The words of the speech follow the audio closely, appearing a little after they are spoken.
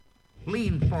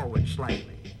Lean forward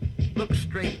slightly. Look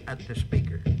straight at the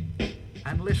speaker.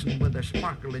 And listen with a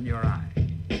sparkle in your eye,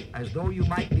 as though you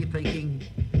might be thinking,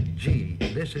 gee,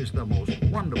 this is the most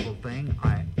wonderful thing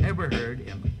I ever heard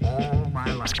in all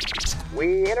my life.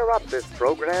 We interrupt this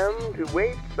program to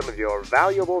waste some of your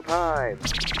valuable time.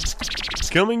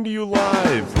 Coming to you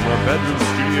live from our bedroom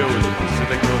studio in the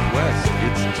Pacific Northwest,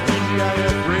 it's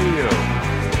TGIF Radio.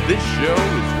 This show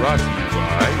is brought to you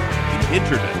by the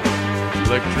Internet,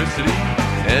 electricity,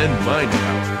 and mind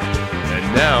power. And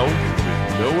now,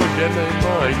 with no agenda in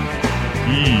mind,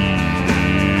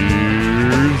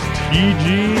 here's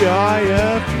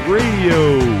TGIF Radio.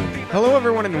 Hello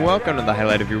everyone and welcome to the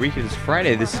highlight of your week. It is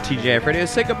Friday. This is TGIF Radio.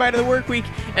 Say goodbye to the work week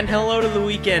and hello to the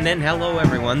weekend. And hello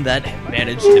everyone that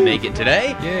managed to make it today.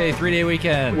 Yay, 3-day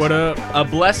weekend. What up? A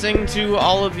blessing to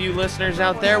all of you listeners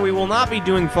out there. We will not be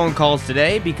doing phone calls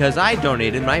today because I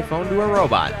donated my phone to a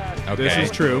robot. Okay. This is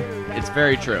true. It's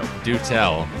very true. Do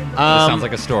tell. This sounds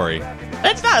like a story.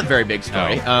 It's not a very big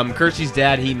story. Oh. Kersey's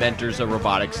dad, he mentors a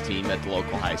robotics team at the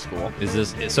local high school.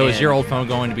 Is your old phone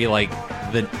going to be like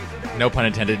the, no pun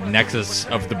intended, nexus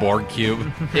of the Borg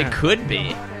cube? It could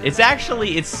be.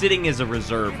 It's sitting as a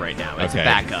reserve right now. It's a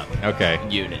backup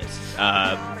unit.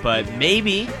 But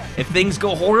maybe if things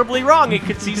go horribly wrong, it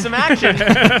could see some action.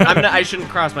 I shouldn't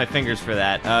cross my fingers for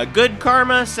that. Good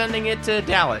Karma sending it to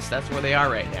Dallas. That's where they are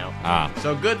right now.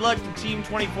 So good luck to Team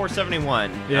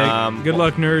 2471. Yeah, good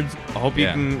luck, nerds. I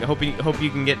hope you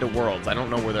can get to Worlds. I don't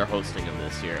know where they're hosting them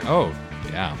this year. Oh,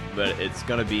 yeah. But it's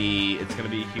gonna be a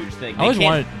huge thing. I always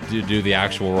wanted to do the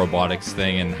actual robotics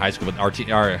thing in high school, but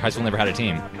our high school never had a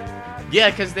team. Yeah,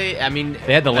 because they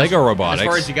had the Lego robotics. As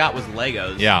far as you got was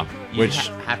Legos. Yeah, which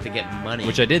have to get money.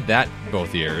 Which I did that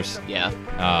both years. Yeah.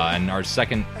 And our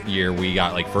second year, we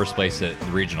got like first place at the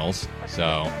regionals.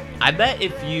 So I bet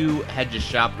if you had just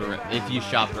shopped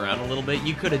around a little bit,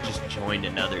 you could have just joined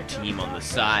another team on the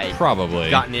side. Probably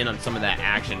gotten in on some of that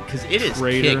action because it is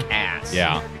kick ass.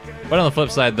 Yeah. But on the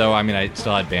flip side, though, I mean, I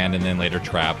still had band and then later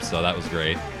trap, so that was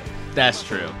great. That's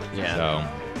true. Yeah. So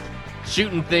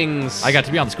shooting things. I got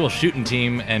to be on the school shooting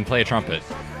team and play a trumpet.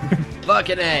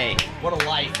 Fucking A. What a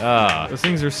life. Those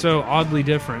things are so oddly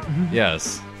different.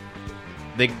 Yes.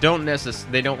 They don't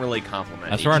really complement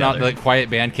That's each why I'm not other. the quiet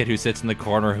band kid who sits in the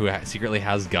corner who secretly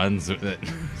has guns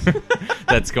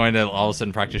that's going to all of a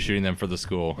sudden practice shooting them for the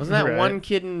school. Wasn't that one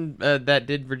kid that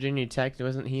did Virginia Tech?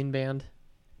 Wasn't he in band?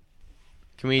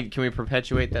 Can we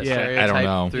perpetuate that stereotype? I don't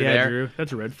know. Through there? Drew,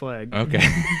 that's a red flag. Okay.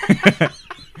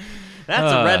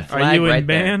 That's a red flag. Are you in right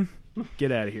band?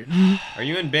 Get out of here. Are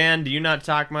you in band? Do you not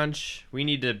talk much? We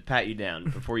need to pat you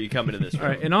down before you come into this room. All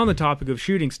right, and on the topic of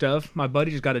shooting stuff, my buddy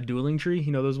just got a dueling tree.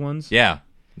 You know those ones? Yeah,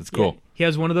 that's cool. Yeah, he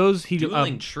has one of those.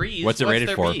 Dueling trees? What's it rated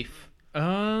their for? Beef?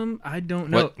 I don't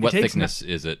know. What thickness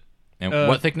is it? And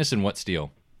what thickness and what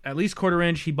steel? At least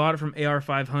quarter-inch. He bought it from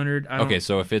AR500. Okay,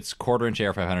 so if it's quarter-inch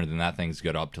AR500, then that thing's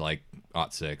good up to like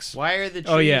 0.6. Why are the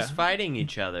trees fighting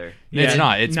each other? Yeah. It's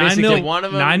not. It's 9 basically mil, one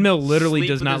of them 9 mil literally sleep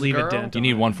does with not his leave girl? a dent. You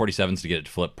need 147s to get it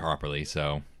to flip properly.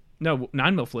 So no,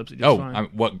 9 mil flips it just fine.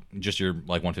 what? Just your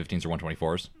like 115s or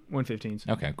 124s? 115s.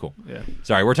 Okay, cool. Yeah.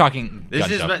 Sorry, we're talking. This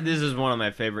is one of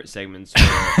my favorite segments.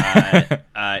 Where,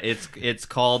 it's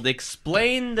called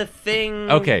 "Explain the Thing."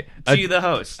 Okay, to the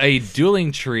host. A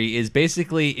dueling tree is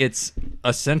basically it's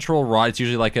a central rod. It's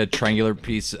usually like a triangular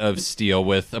piece of steel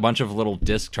with a bunch of little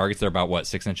disc targets. They're about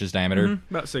 6 inches diameter.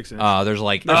 Mm-hmm. About 6 inches. There's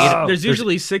like there's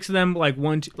usually 6 of them, like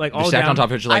one, like all stacked down. on top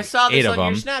of each other. Like I saw this 8 of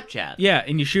on them. your Snapchat. Yeah,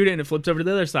 and you shoot it and it flips over to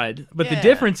the other side. But the Yeah.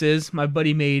 difference is my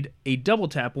buddy made a double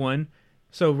tap one.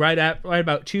 So right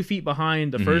about 2 feet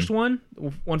behind the first one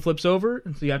flips over,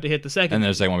 and so you have to hit the second. And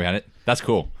there's the second one behind it. That's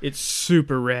cool. It's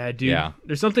super rad, dude. Yeah.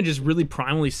 There's something just really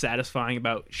primally satisfying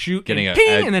about Getting and a-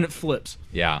 ping, and then it flips.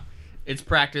 Yeah. It's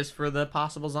practice for the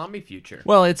possible zombie future.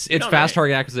 Well, it's don't fast know.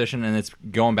 target acquisition, and it's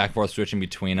going back and forth, switching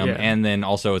between them, Yeah. and then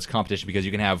also it's competition because you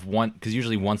can have one, because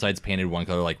usually one side's painted one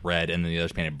color like red, and then the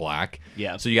other's painted black.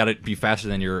 Yeah. So you got to be faster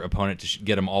than your opponent to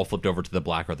get them all flipped over to the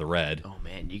black or the red. Oh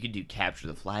man, you could do capture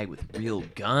the flag with real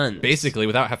guns. Basically,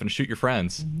 without having to shoot your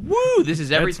friends. Woo! This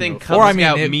is everything no Cub Or, I mean,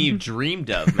 Scout it- me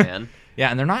dreamed of, man. Yeah,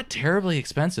 and they're not terribly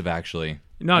expensive, actually.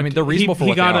 No, I mean, they're reasonable for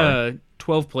what he got they are.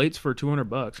 12 plates for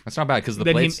 $200. That's not bad, because the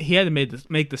Then plates... he had to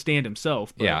make the stand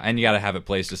himself. But Yeah, and you got to have it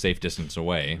placed a safe distance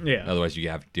away. Yeah. Otherwise, you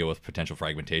have to deal with potential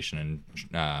fragmentation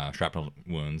and shrapnel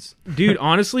wounds. Dude,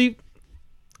 honestly,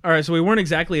 all right, so we weren't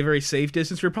exactly a very safe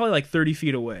distance. We were probably like 30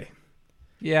 feet away.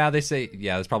 Yeah, they say...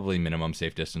 Yeah, there's probably minimum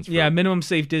safe distance. Yeah, minimum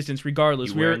safe distance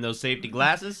regardless. You wearing those safety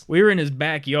glasses? We were in his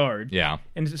backyard. Yeah,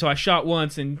 And so I shot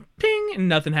once and ping, and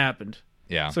nothing happened.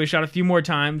 yeah. So we shot a few more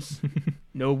times.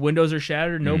 No windows are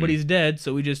shattered. Nobody's dead.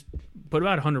 So we just put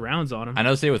about 100 rounds on them. I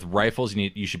know. Say with rifles,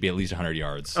 you should be at least 100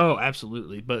 yards. Oh,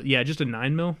 absolutely. But yeah, just a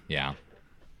 9mm. Yeah.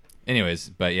 Anyways,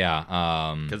 but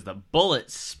yeah, because the bullet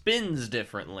spins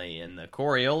differently, and the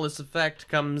Coriolis effect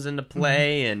comes into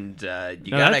play, and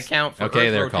you gotta account for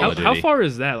they're Call of Duty. How far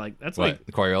is that? Like that's like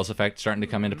the Coriolis effect starting to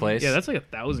come into place. Yeah, that's like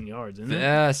 1,000 yards, isn't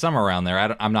it? Somewhere around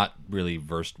there. I'm not really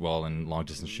versed well in long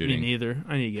distance shooting. Me neither.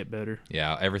 I need to get better.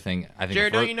 Yeah, everything. I think.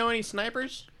 Jared, don't you know any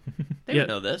snipers? They would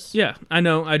know this. Yeah, I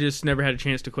know. I just never had a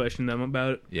chance to question them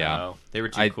about it. Yeah, they were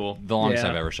too cool. The longest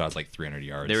I've ever shot is like 300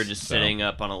 yards. They were just sitting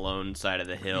up on a lone side of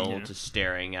the hill, just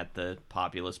staring at the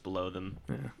populace below them.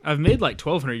 Yeah. I've made like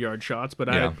 1,200 yard shots, but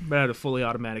I had a fully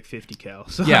automatic 50 cal.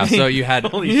 So yeah, so you had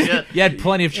holy shit. You had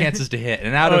plenty of chances to hit.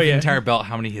 And out of the entire belt,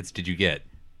 how many hits did you get?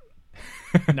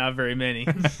 Not very many.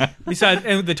 Besides,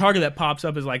 and the target that pops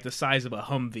up is like the size of a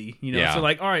Humvee. You know, so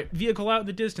like, all right, vehicle out in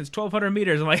the distance, 1,200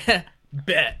 meters. I'm like,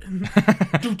 bet.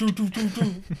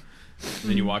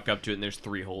 Then you walk up to it and there's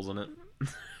 3 holes in it.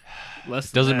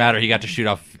 Doesn't matter. He got to shoot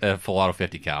off a full auto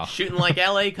 50 cal. Shooting like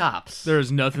LA cops.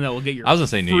 There's nothing that will get your I was gonna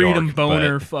say New freedom York,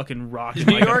 boner fucking rocked.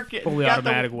 New York fully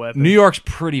automatic weapon. New York's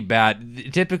pretty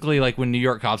bad. Typically, like when New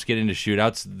York cops get into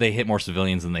shootouts, they hit more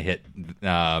civilians than they hit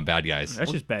bad guys.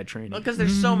 That's just bad training. Because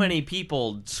there's so many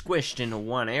people squished into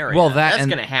one area. Well, that's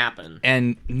gonna happen.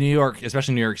 And New York,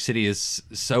 especially New York City, is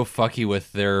so fucky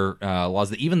with their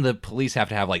laws that even the police have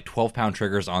to have like 12-pound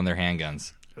triggers on their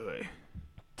handguns.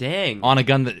 Dang. On a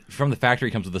gun that from the factory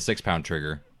comes with a 6-pound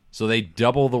trigger. So they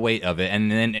double the weight of it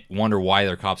and then wonder why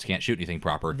their cops can't shoot anything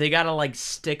proper. They gotta like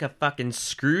stick a fucking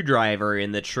screwdriver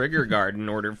in the trigger guard in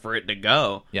order for it to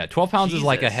go. Yeah, 12 pounds is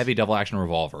like a heavy double action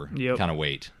revolver kind of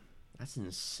weight. That's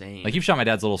insane. Like you've shot my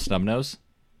dad's little snub nose.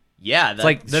 Yeah, it's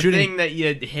like the thing that you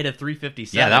hit a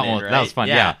 357. Yeah, that one. Right? That was fun.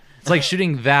 Yeah. It's like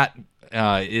shooting that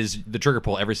is the trigger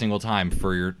pull every single time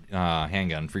for your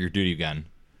handgun, for your duty gun.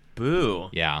 Boo.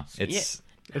 Yeah,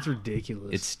 it's ridiculous.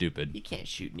 It's stupid. You can't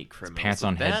shoot any criminals. It's pants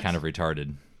on head kind of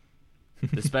retarded.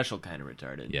 The special kind of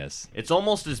retarded. Yes. It's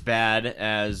almost as bad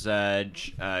as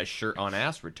shirt on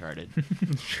ass retarded.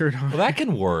 Shirt on. Well, that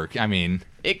can work. I mean,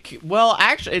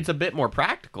 actually, it's a bit more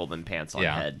practical than pants on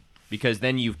head because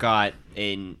then you've got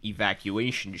an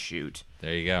evacuation chute.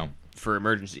 There you go. For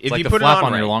emergency. It's if like you the put flap it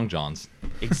on your long johns.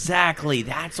 Exactly.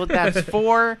 That's what that's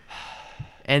for.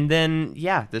 And then,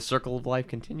 the circle of life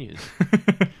continues.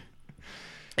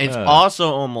 It's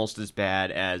also almost as bad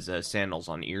as sandals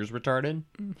on ears retarded.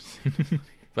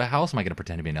 But how else am I going to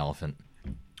pretend to be an elephant?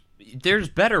 There's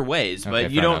better ways,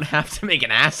 but you don't have to make an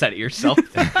ass out of yourself.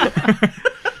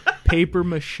 Paper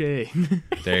mache.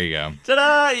 There you go.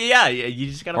 Ta-da! Yeah, you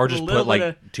just got to put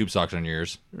like tube socks on your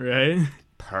ears. Right?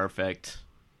 Perfect.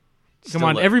 Come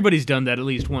on, everybody's done that at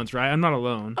least once, right? I'm not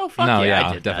alone. Oh, fuck no, yeah,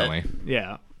 I did definitely. That.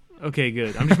 Yeah. Okay,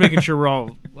 good. I'm just making sure we're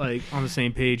all like on the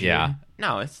same page. Yeah. Here.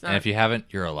 No, it's not. And if you haven't,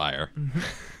 you're a liar.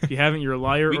 If you haven't, you're a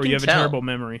liar, or you have a terrible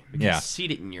memory. We can see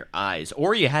it in your eyes,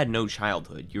 or you had no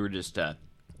childhood. You were just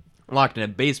locked in a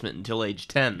basement until age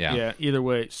 10. Yeah. Either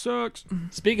way, sucks.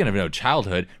 Speaking of no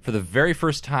childhood, for the very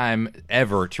first time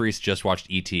ever, Therese just watched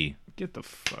E.T. Get the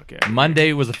fuck out.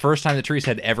 Monday was the first time that Therese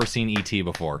had ever seen E.T.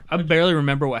 before. I barely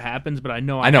remember what happens, but I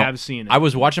know I have seen it. I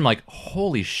was watching like,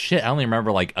 holy shit, I only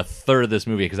remember like a third of this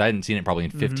movie because I hadn't seen it probably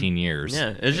in 15 years.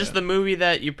 Yeah, it's just the movie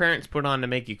that your parents put on to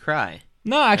make you cry.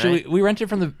 No, actually, we rented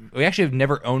from we actually have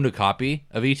never owned a copy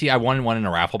of E.T. I won one in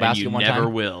a raffle basket one time. You never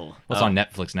will. Well, it's on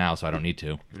Netflix now, so I don't need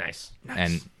to. Nice.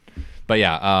 But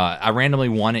yeah, I randomly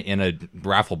won it in a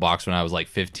raffle box when I was like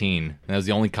 15. And that was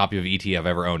the only copy of E.T. I've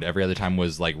ever owned. Every other time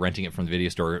was like renting it from the video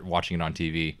store, watching it on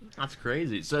TV. That's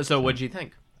crazy. So what'd you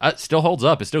think? It still holds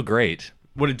up. It's still great.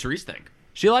 What did Therese think?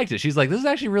 She liked it. She's like, this is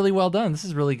actually really well done. This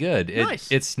is really good. Nice.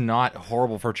 It's not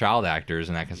horrible for child actors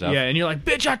and that kind of stuff. Yeah, and you're like,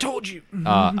 bitch, I told you.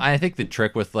 I think the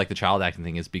trick with like the child acting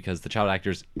thing is because the child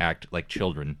actors act like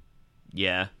children.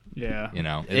 Yeah. Yeah. You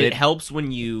know, it helps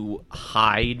when you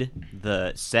hide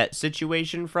the set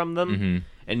situation from them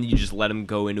and you just let them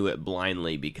go into it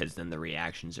blindly because then the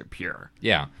reactions are pure.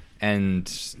 Yeah. And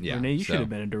yeah. Renee, you should have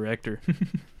been a director.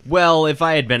 Well, if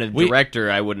I had been a director,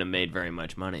 I wouldn't have made very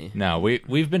much money. No,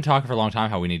 we've been talking for a long time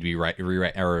how we need to be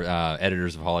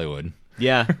editors of Hollywood.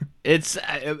 Yeah. It's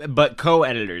but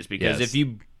co-editors because if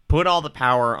you put all the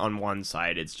power on one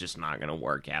side, it's just not going to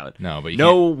work out. No, but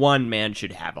no one man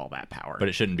should have all that power. But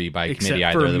it shouldn't be by committee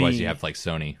either. Otherwise, you have like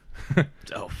Sony.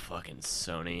 Oh, fucking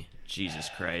Sony! Jesus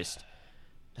Christ,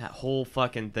 that whole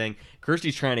fucking thing.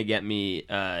 Kirsty's trying to get me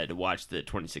to watch the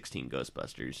 2016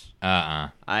 Ghostbusters. I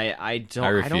don't. I I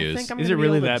refuse. don't think I'm. Is gonna it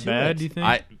really be able that to bad? it. Do you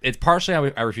think? It's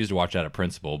partially I refuse to watch out of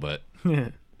principle, but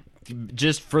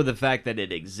just for the fact that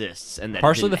it exists, and that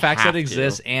partially the fact that it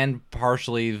exists, exists, and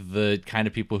partially the kind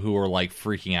of people who are like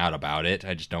freaking out about it.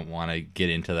 I just don't want to get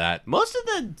into that. Most of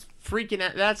the freaking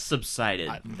out, that's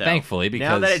subsided, thankfully, because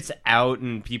now that it's out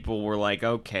and people were like,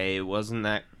 okay, it wasn't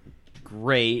that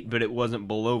great, but it wasn't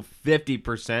below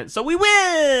 50%, so we win.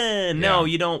 Yeah. No,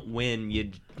 you don't win.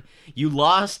 You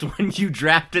lost when you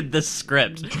drafted the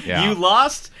script. Yeah. You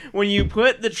lost when you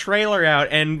put the trailer out,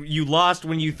 and you lost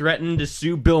when you threatened to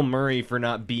sue Bill Murray for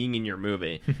not being in your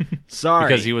movie. Sorry.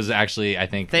 Because he was actually, I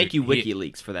think... Thank you,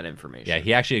 WikiLeaks, for that information. Yeah,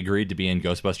 he actually agreed to be in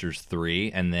Ghostbusters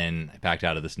 3 and then backed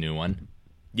out of this new one.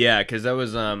 Yeah, because that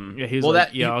was... Yeah, he was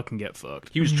like, y'all can get fucked.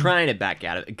 He was trying to back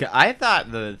out of it. I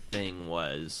thought the thing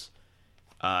was...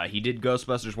 he did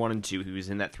Ghostbusters 1 and 2. He was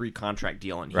in that 3 contract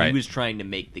deal, and he was trying to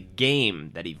make the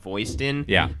game that he voiced in.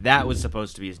 Yeah. That was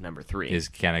supposed to be his number 3. His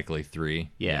canonically 3.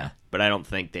 Yeah, but I don't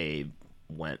think they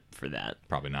went for that.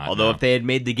 Probably not. Although if they had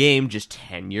made the game just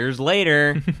 10 years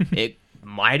later, it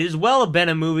might as well have been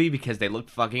a movie because they look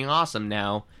fucking awesome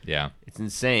now. Yeah. It's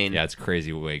insane. Yeah, it's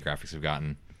crazy the way graphics have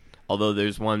gotten. Although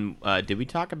there's one... did we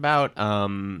talk about...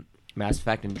 Mass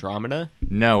Effect Andromeda?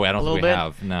 No, I don't think we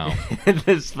have. No.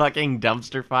 This fucking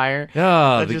dumpster fire.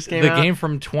 Oh, the game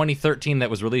from 2013 that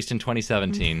was released in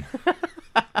 2017.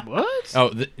 What?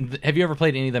 Oh, have you ever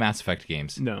played any of the Mass Effect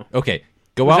games? No. Okay,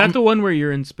 go out. Is that the one where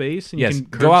you're in space and you can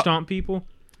curb stomp people?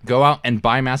 Go out and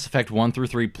buy Mass Effect 1 through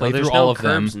 3, play through all of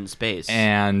them. In space.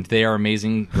 And they are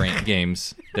amazing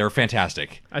games. They're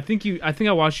fantastic. I think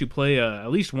I watched you play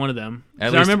at least one of them. I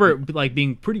remember it like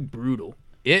being pretty brutal.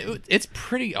 It's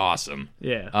pretty awesome.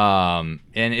 Yeah.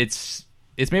 And it's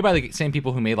made by the same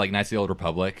people who made like Knights of the Old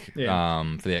Republic.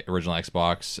 Yeah. For the original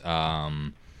Xbox.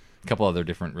 A couple other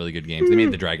different really good games. They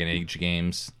made the Dragon Age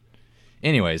games.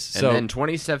 Anyways, and then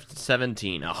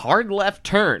 2017, a hard left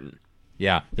turn.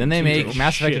 Yeah. Then they make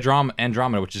Mass Effect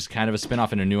Andromeda, which is kind of a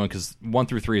spin-off and a new one because 1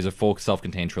 through 3 is a full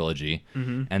self-contained trilogy,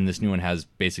 and this new one has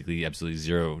basically absolutely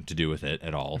zero to do with it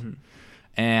at all.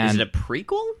 And is it a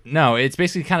prequel? No, it's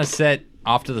basically kind of set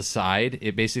off to the side.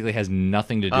 It basically has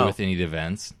nothing to do with any of the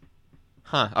events.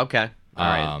 Huh, okay. All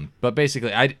right. But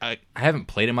basically, I haven't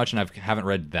played it much, and I haven't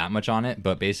read that much on it,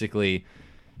 but basically,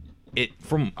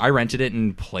 I rented it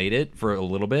and played it for a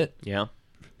little bit. Yeah.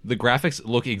 The graphics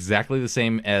look exactly the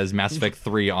same as Mass Effect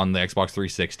 3 on the Xbox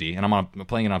 360, and I'm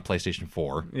playing it on PlayStation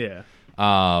 4. Yeah.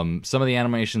 Some of the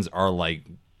animations are, like,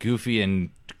 goofy and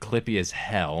clippy as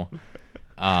hell.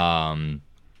 When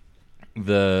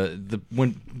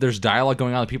there's dialogue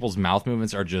going on, people's mouth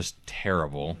movements are just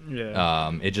terrible.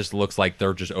 Yeah. It just looks like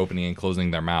they're just opening and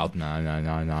closing their mouth. No.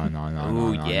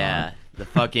 Ooh, yeah. The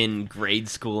fucking grade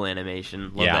school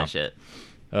animation. Love that shit.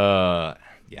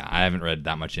 Yeah, I haven't read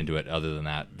that much into it other than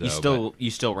that. Though,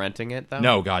 you still renting it though?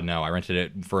 No, God, no. I rented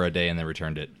it for a day and then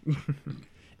returned it.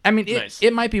 I mean,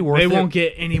 it might be worth it. They won't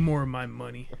get any more of my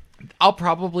money. I'll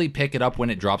probably pick it up when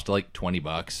it drops to like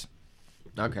 $20.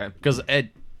 Okay. Because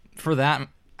for that,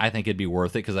 I think it'd be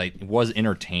worth it because I was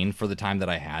entertained for the time that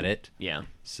I had it. Yeah.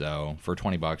 So for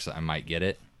 $20, I might get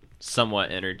it.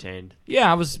 Somewhat entertained. Yeah,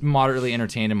 I was moderately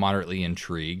entertained and moderately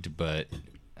intrigued, but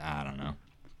I don't know.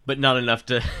 But not enough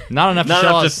to shell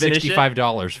out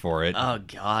 $65 for it. Oh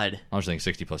God! I was thinking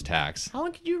 60 plus tax. How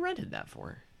long could you rent it that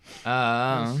for?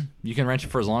 You can rent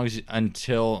it for as long as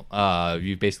until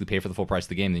you basically pay for the full price of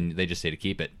the game. Then they just say to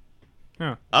keep it.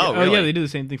 Oh, really? Yeah, they do the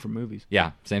same thing for movies.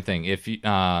 Yeah, same thing. If you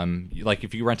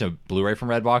if you rent a Blu-ray from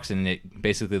Redbox and it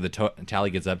basically the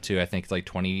tally gets up to I think it's like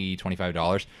 $20,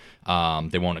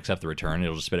 $25, they won't accept the return.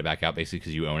 It'll just spit it back out basically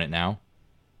because you own it now.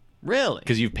 Really?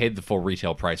 Because you've paid the full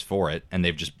retail price for it, and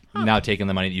they've just now taken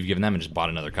the money that you've given them and just bought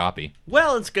another copy.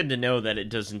 Well, it's good to know that it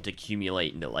doesn't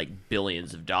accumulate into like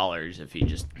billions of dollars if you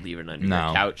just leave it under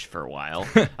your couch for a while.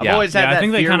 I've always had that I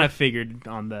think fear they kind of figured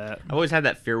on that. I've always had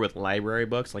that fear with library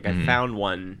books. Like I found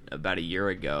one about a year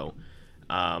ago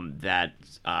that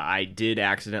I did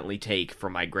accidentally take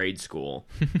from my grade school,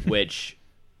 which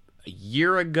a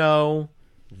year ago,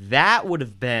 that would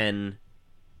have been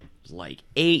like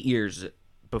 8 years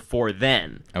before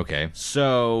then. Okay.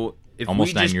 So if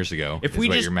almost 9 years ago. If we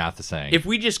what just, your math is saying. If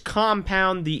we just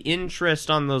compound the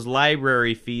interest on those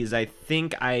library fees, I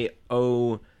think I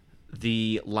owe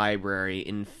the library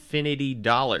infinity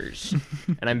dollars,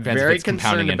 and I'm very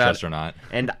concerned about interest or not.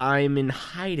 And I'm in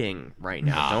hiding right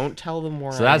now. Don't tell them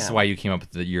where. So that's why you came up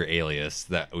with your alias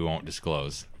that we won't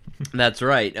disclose. That's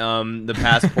right. The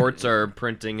passports are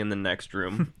printing in the next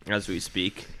room as we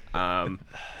speak.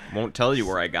 Won't tell you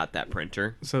where I got that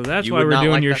printer. So that's why we're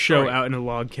doing your show out in a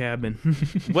log cabin.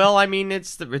 Well, I mean,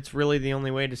 it's really the only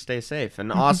way to stay safe,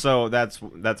 and also that's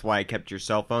why I kept your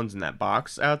cell phones in that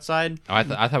box outside. Oh,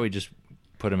 I thought we just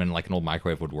put them in like an old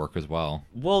microwave would work as well.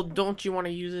 Well, don't you want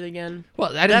to use it again?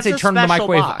 Well, I didn't say turn the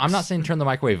microwave. I'm not saying turn the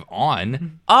microwave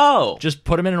on. Oh. Just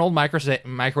put them in an old microwave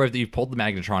that you've pulled the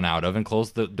magnetron out of and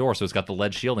close the door so it's got the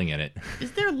lead shielding in it.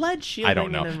 Is there lead shielding? I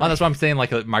don't know. That's what I'm saying,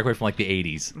 like a microwave from like the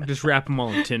 80s. Just wrap them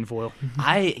all in tinfoil.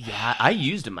 I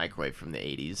used a microwave from the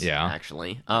 80s,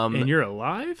 actually. And you're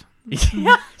alive?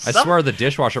 Yeah. I swear the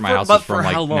dishwasher in my house is from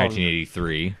like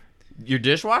 1983. Your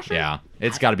dishwasher? Yeah.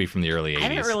 It's got to be from the early 80s. I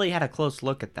haven't really had a close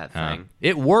look at that thing.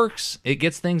 It works. It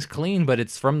gets things clean, but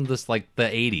it's from this like the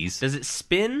 80s. Does it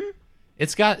spin?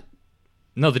 It's got...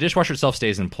 No, the dishwasher itself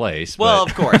stays in place. Well,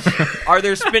 of course. Are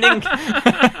there spinning...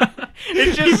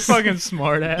 It's just fucking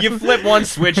smart ass. You flip one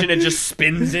switch and it just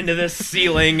spins into the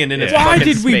ceiling and in its Why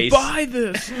fucking did we buy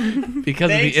this?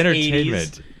 Because of the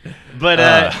entertainment. 80s.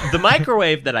 But the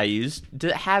microwave that I used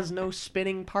has no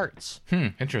spinning parts.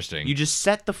 Interesting. You just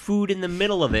set the food in the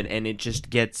middle of it and it just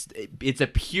gets... It's a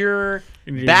pure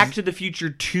Back to the Future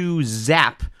 2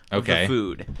 zap of the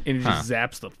food. And it just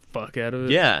zaps the fuck out of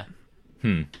it? Yeah.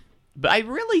 But I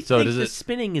really think the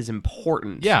spinning is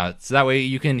important. Yeah, so that way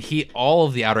you can heat all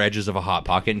of the outer edges of a Hot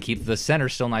Pocket and keep the center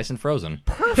still nice and frozen.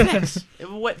 Perfect.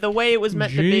 The way it was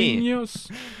meant to be. Genius.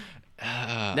 Did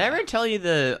I ever tell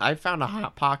you I found a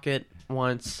Hot Pocket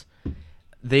once.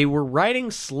 They were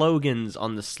writing slogans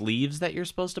on the sleeves that you're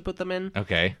supposed to put them in.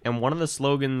 Okay. And one of the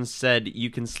slogans said, "You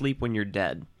can sleep when you're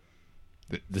dead."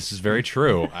 This is very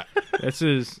true. This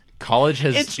is... College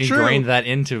has ingrained that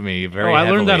into me very I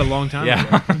heavily. learned that a long time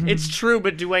ago. It's true,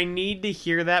 but do I need to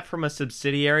hear that from a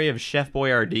subsidiary of Chef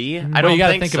Boyardee? I don't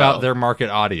think about their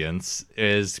market audience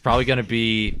is probably going to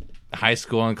be high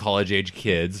school and college age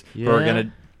kids who are going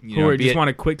to who just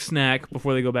want a quick snack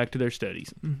before they go back to their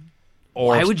studies.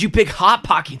 Or why would you pick Hot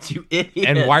Pockets, you idiot?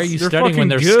 And why are you studying when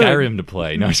there's Skyrim to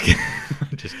play? No, just kidding.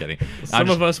 Just kidding. Some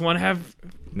of us want to have...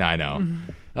 No, I know.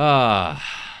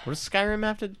 What does Skyrim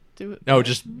have to do? No,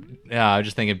 just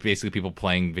thinking basically people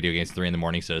playing video games 3 a.m.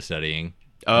 instead of studying.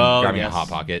 Grabbing a Hot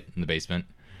Pocket in the basement.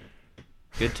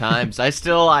 Good times. I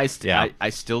still don't do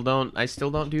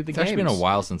the games. It's actually been a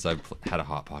while since I've had a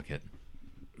Hot Pocket.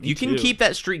 You can keep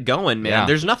that streak going, man. Yeah.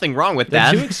 There's nothing wrong with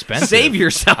that. They're too expensive. Save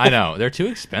yourself. I know. They're too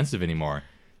expensive anymore.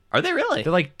 Are they really?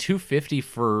 They're like $2.50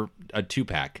 for a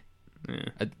 2-pack.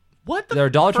 Yeah. What?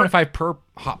 They're $1.25 per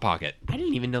Hot Pocket. I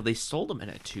didn't even know they sold them in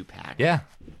a 2-pack. Yeah.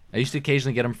 I used to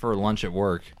occasionally get them for lunch at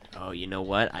work. Oh, you know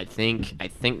what? I think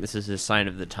this is a sign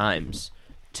of the times.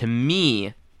 To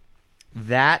me,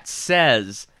 that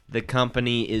says the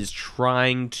company is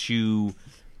trying to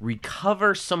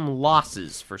recover some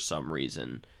losses for some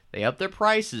reason. They upped their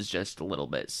prices just a little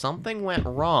bit. Something went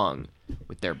wrong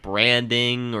with their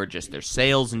branding or just their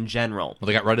sales in general. Well,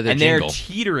 they got rid of their jingle. And they're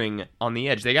teetering on the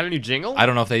edge. They got a new jingle? I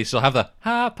don't know if they still have the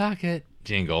Hot Pocket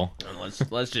jingle.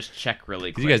 Let's just check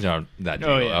really quick. You guys know that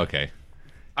jingle. Oh, yeah. Okay.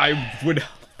 I would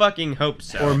fucking hope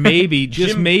so. Or maybe,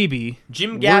 just maybe,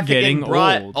 Jim we're Gaffigan getting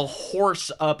brought old. a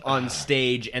horse up on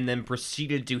stage and then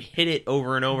proceeded to hit it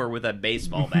over and over with a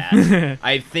baseball bat.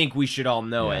 I think we should all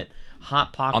know it.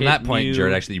 Hot Pocket. On that point,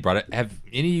 Jared, actually, you brought it. Have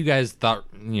any of you guys thought,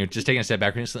 just taking a step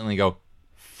back recently and go,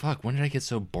 fuck, when did I get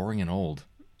so boring and old?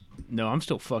 No, I'm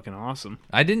still fucking awesome.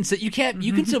 I didn't say you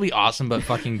can still be awesome but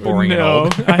fucking boring and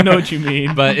old. I know what you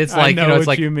mean. But it's like, it's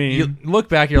like you mean. You look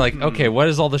back, you're like, okay, what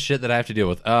is all the shit that I have to deal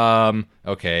with?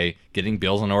 Okay, getting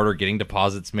bills in order, getting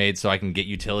deposits made so I can get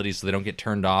utilities so they don't get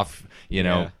turned off,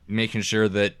 making sure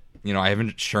that, I have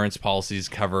insurance policies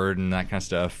covered and that kind of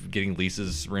stuff, getting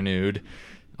leases renewed,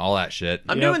 all that shit.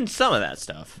 I'm doing some of that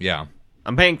stuff. Yeah.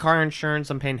 I'm paying car insurance,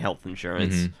 I'm paying health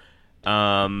insurance.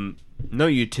 No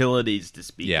utilities to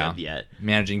speak of yet.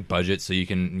 Managing budget so you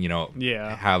can,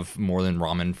 have more than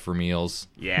ramen for meals.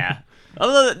 Yeah.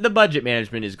 Although the budget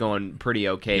management is going pretty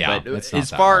okay, but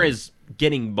as far as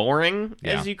getting boring,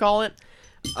 as you call it,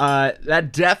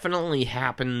 that definitely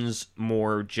happens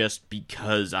more just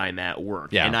because I'm at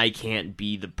work and I can't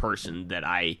be the person that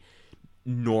I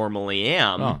normally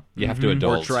am. Oh, you have to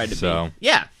adult. Or try to be.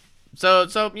 Yeah. So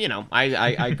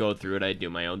I go through it. I do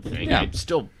my own thing. Yeah. I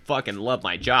still fucking love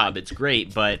my job. It's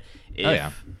great, but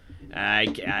if I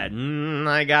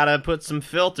gotta put some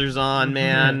filters on,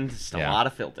 man. Just a lot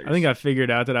of filters. I think I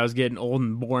figured out that I was getting old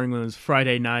and boring when it was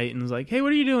Friday night and was like, hey,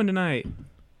 what are you doing tonight?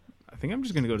 I think I'm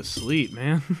just going to go to sleep,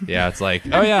 man. Yeah, it's like,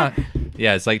 oh, yeah.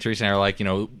 Yeah, it's like Teresa and I are like,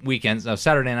 weekends,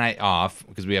 Saturday night off,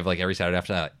 because we have like every Saturday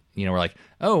after that. We're like,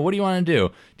 oh, what do you want to do?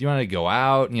 Do you want to go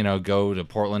out, go to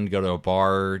Portland, go to a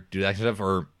bar, do that kind of stuff?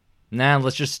 Or, nah,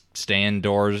 let's just stay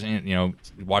indoors and,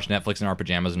 watch Netflix in our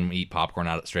pajamas and eat popcorn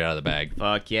straight out of the bag.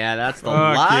 Fuck yeah, that's the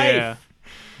life. Yeah.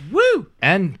 Woo!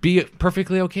 And be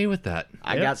perfectly okay with that.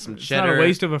 I got some cheddar. It's not a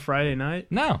waste of a Friday night.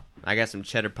 No. I got some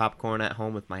cheddar popcorn at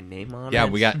home with my name on it. Yeah,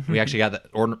 we actually got the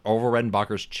Orville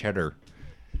Redenbacher's cheddar.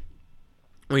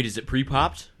 Wait, is it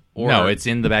pre-popped? No, it's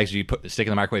in the bags you stick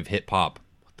in the microwave, hit pop.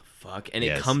 What the fuck? And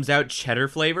it comes out cheddar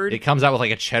flavored? It comes out with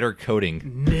like a cheddar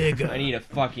coating. Nigga. I need a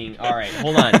fucking... All right,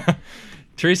 hold on.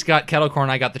 Therese got kettle corn.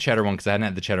 I got the cheddar one because I hadn't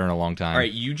had the cheddar in a long time. All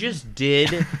right, you just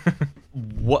did...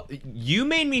 What you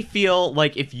made me feel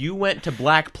like if you went to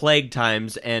Black Plague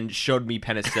times and showed me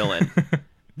penicillin.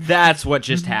 That's what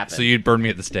just happened. So you'd burn me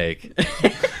at the stake.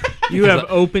 You have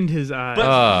opened his eyes.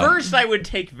 But first, I would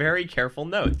take very careful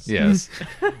notes. Yes.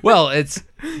 Well, it's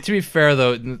to be fair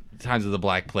though. In times of the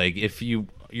Black Plague, if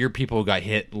your people got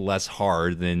hit less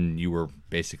hard, then you were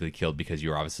basically killed because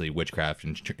you were obviously witchcraft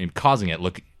and causing it.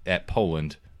 Look at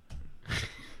Poland.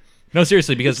 No,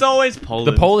 seriously, because it's always Poland.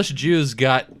 The Polish Jews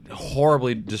got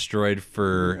horribly destroyed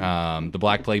for the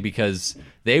Black Plague because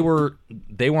they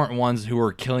weren't ones who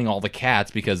were killing all the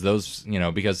cats because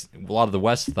because a lot of the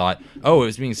West thought, oh, it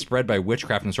was being spread by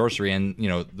witchcraft and sorcery, and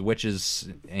the witches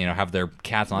have their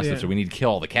cats and all that stuff, so we need to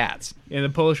kill all the cats. And the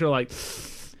Polish are like,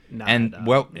 nah. And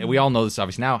well, we all know this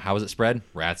obviously now. How is it spread?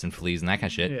 Rats and fleas and that kind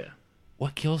of shit. Yeah.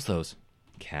 What kills those?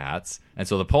 Cats. And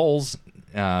so the Poles,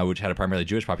 which had a primarily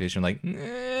Jewish population, were like,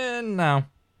 no,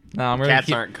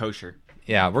 cats aren't kosher.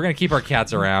 Yeah, we're gonna keep our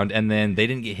cats around, and then they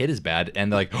didn't get hit as bad,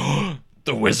 and they're like, oh,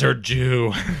 the wizard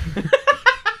Jew.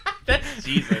 That's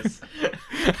Jesus.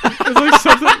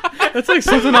 That's like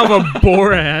something of a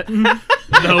Borat.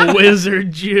 The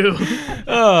wizard Jew.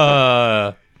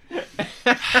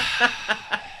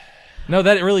 No,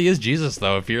 that really is Jesus,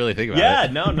 though, if you really think about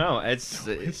it. Yeah, no.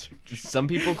 It's some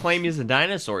people claim he's a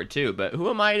dinosaur, too, but who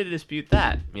am I to dispute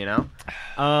that,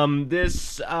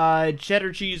 This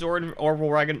cheddar cheese Orville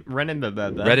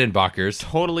Redenbacher's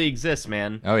totally exists,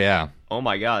 man. Oh, yeah. Oh,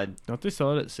 my God. Don't they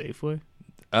sell it at Safeway?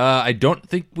 I don't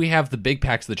think we have the big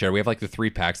packs of the cheddar. We have, like, the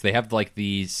 3-packs. They have, like,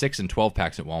 the 6 and 12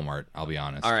 packs at Walmart, I'll be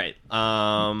honest. All right.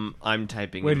 I'm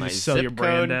typing in my zip sell your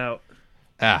brand code. out.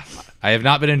 I have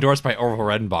not been endorsed by Orville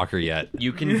Redenbacher yet.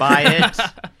 You can buy it.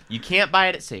 You can't buy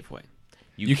it at Safeway.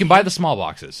 You can buy the small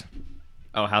boxes.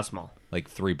 Oh, how small? Like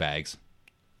 3 bags.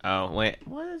 Oh, wait.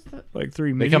 What is that? Like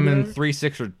 3 They come in 3,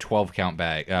 6, or 12 count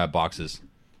boxes.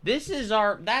 That's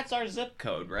our zip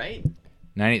code, right?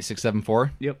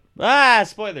 98674? Yep.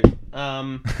 Spoilers.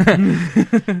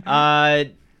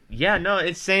 Yeah, no,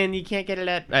 it's saying you can't get it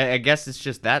at... I guess it's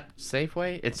just that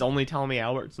Safeway. It's only telling me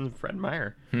Albertsons and Fred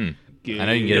Meyer. I know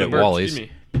you can get it at Wally's. Excuse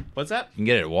me. What's that? You can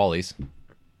get it at Wally's.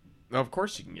 Of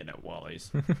course you can get it at Wally's.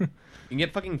 You can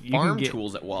get fucking farm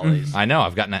tools at Wally's. I know.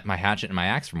 I've gotten my hatchet and my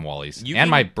axe from Wally's.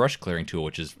 My brush clearing tool,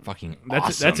 which is fucking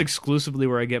awesome. That's exclusively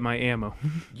where I get my ammo.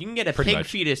 You can get a pig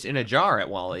fetus in a jar at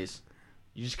Wally's.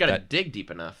 You just gotta dig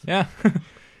deep enough. Yeah.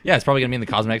 Yeah, it's probably going to be in the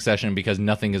cosmetic section because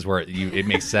nothing is where it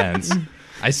makes sense.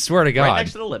 I swear to God. Right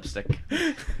next to the lipstick.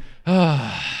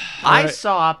 I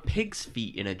saw pig's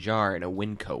feet in a jar in a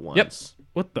Winco once. Yep.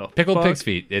 What the Pickled pig's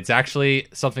feet. It's actually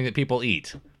something that people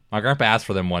eat. My grandpa asked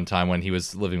for them one time when he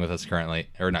was living with us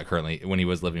when he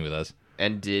was living with us.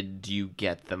 And did you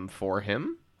get them for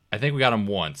him? I think we got them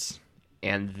once.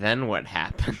 And then what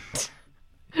happened?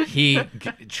 He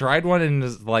tried one and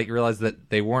realized that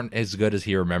they weren't as good as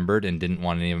he remembered and didn't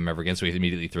want any of them ever again, so he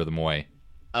immediately threw them away.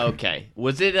 Okay.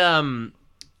 Was it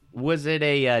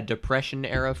a Depression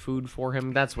era food for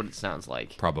him? That's what it sounds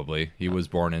like. Probably. He was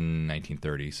born in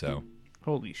 1930, so.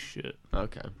 Holy shit.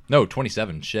 Okay. No,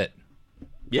 27. Shit.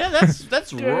 Yeah,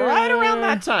 that's right around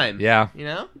that time. Yeah.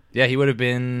 Yeah, he would have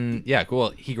been. Yeah,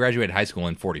 cool. He graduated high school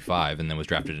in 45 and then was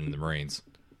drafted into the Marines.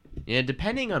 Yeah,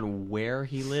 depending on where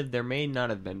he lived, there may not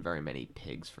have been very many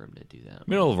pigs for him to do that.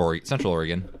 Middle of Central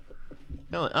Oregon.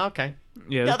 No, okay.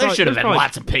 Yeah, there should have been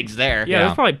lots of pigs there. Yeah,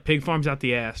 there's probably pig farms out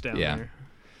the ass down there.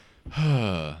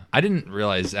 I didn't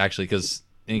realize, actually, because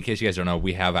in case you guys don't know,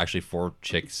 we have actually 4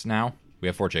 chicks now. We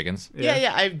have 4 chickens.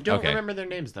 Yeah. I don't remember their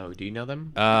names, though. Do you know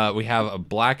them? We have a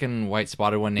black and white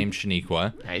spotted one named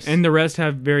Shaniqua. Nice. And the rest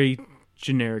have very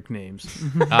generic names.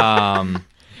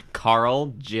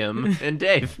 Carl, Jim, and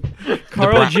Dave.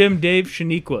 Carl, Jim, Dave,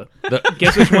 Shaniqua.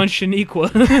 Guess which one's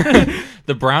Shaniqua?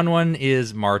 The brown one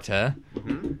is Marta.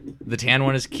 Mm-hmm. The tan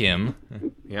one is Kim.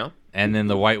 Yeah. And then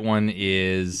the white one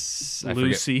is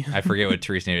Lucy. I forget what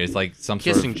Teresa's name is. It's like some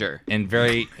Kissinger.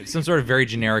 Some sort of very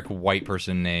generic white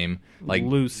person name, like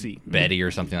Lucy, Betty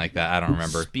or something like that. I don't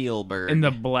remember. Spielberg. And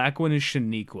the black one is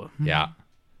Shaniqua. Yeah.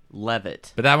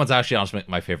 Levitt. But that one's actually honestly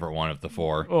my favorite one of the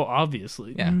 4. Oh,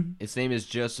 obviously. Yeah. His name is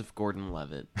Joseph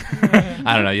Gordon-Levitt.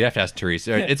 I don't know. You have to ask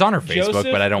Teresa. It's on her Facebook,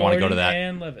 Joseph, but I don't want to go to Gordon, that.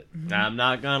 and Levitt. I'm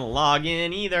not gonna log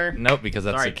in either. Nope, because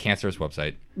that's Sorry. a cancerous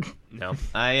website. No,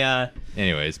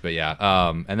 Anyways, but yeah.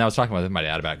 And I was talking with my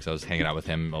dad about it because I was hanging out with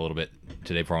him a little bit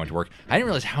today before I went to work. I didn't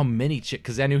realize how many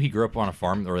because I knew he grew up on a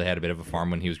farm, or they had a bit of a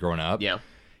farm when he was growing up. Yeah.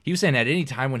 He was saying at any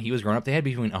time when he was growing up, they had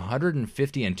between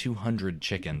 150 and 200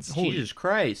 chickens. Jesus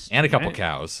Christ. And a couple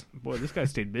cows. Boy, this guy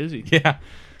stayed busy. Yeah.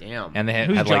 Damn. And they had,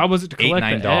 Whose had job like was it to 8, collect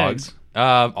 9 the dogs.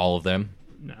 eggs? All of them.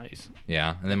 Nice.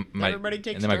 Yeah. And then my Everybody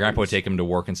my grandpa would turns. take him to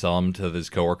work and sell them to his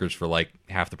coworkers for like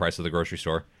half the price of the grocery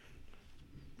store.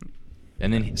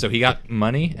 And then so he got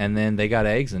money, and then they got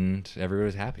eggs, and everybody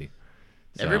was happy.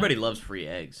 So, Everybody loves free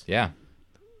eggs. Yeah.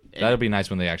 That'll be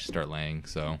nice when they actually start laying,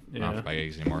 so I don't have to buy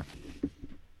eggs anymore.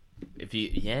 If you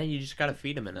just gotta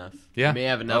feed them enough. Yeah. You may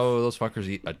have enough. Oh, those fuckers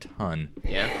eat a ton.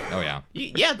 Yeah. Oh, yeah.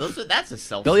 Yeah, that's a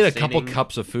self. They'll eat a couple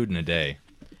cups of food in a day.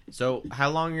 So how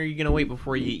long are you gonna wait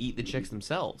before you eat the chicks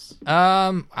themselves?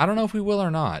 I don't know if we will or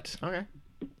not. Okay.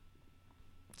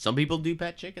 Some people do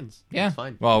pet chickens. Yeah. That's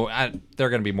fine. Well, they're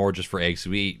going to be more just for eggs.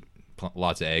 We eat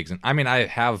lots of eggs. And I mean, I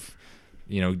have,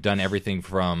 done everything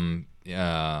from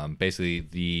basically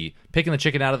the picking the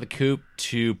chicken out of the coop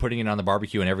to putting it on the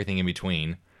barbecue and everything in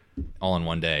between all in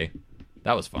one day.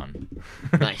 That was fun.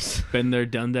 Nice. Been there,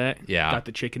 done that. Yeah. Got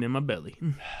the chicken in my belly.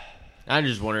 I'm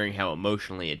just wondering how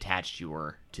emotionally attached you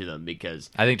were to them because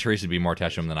I think Teresa would be more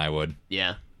attached to them than I would.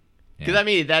 yeah. Because I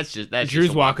mean that's Drew's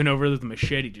just walking over with a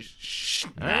machete, just shh.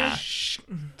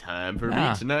 time for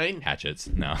me tonight. Hatchets.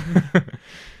 No.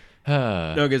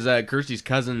 No, because Kirsty's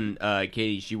cousin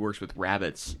Katie, she works with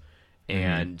rabbits,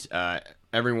 and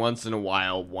every once in a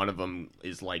while, one of them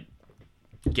is like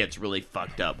gets really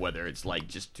fucked up, whether it's like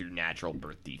just through natural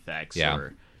birth defects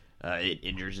or it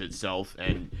injures itself,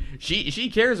 and she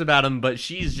cares about them, but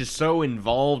she's just so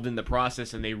involved in the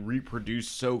process, and they reproduce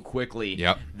so quickly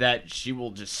that she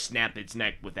will just snap its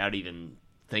neck without even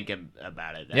thinking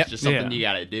about it. That's just something you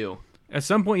got to do. At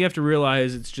some point, you have to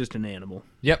realize it's just an animal.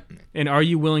 Yep. And are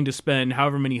you willing to spend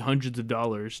however many hundreds of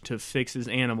dollars to fix this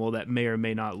animal that may or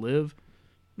may not live?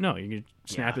 No, you're going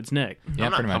to snap its neck. Yeah,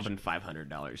 I'm not pretty much. pumping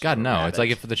 $500. God, no. Rabbit. It's like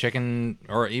if the chicken,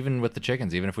 or even with the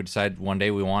chickens, even if we decide one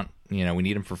day we want, we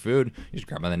need them for food, you just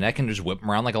grab them by the neck and just whip them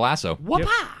around like a lasso.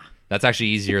 Whoop-ah! Yep. That's actually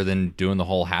easier than doing the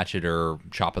whole hatchet or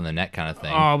chopping the neck kind of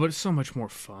thing. Oh, but it's so much more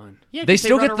fun. Yeah, They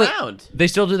still get around. They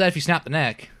still do that if you snap the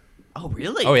neck. Oh,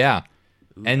 really? Oh yeah.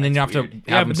 Ooh, And then you have that's to weird.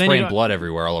 have them but then spraying you- blood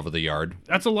everywhere all over the yard.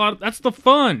 That's a lot. That's the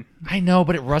fun. I know,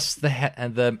 but it rusts the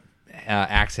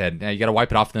axe head. You got to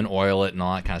wipe it off and then oil it and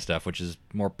all that kind of stuff, which is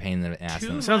more pain than ass.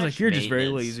 Too It sounds like much you're just very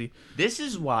maintenance. lazy. This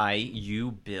is why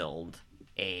you build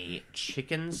a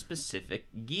chicken-specific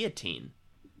guillotine.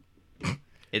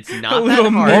 It's not little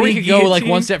that hard. Or we could go like guillotine.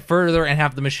 one step further and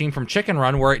have the machine from Chicken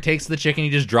Run, where it takes the chicken,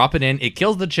 you just drop it in, it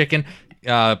kills the chicken,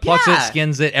 plucks it, Yeah.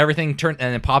 skins it, everything, and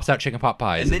then pops out chicken pot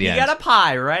pies. and at then the you end. got a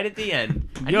pie right at the end.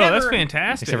 Yo, that's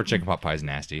fantastic. Except for chicken pot pie is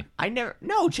nasty.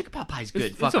 No, chicken pot pie's good.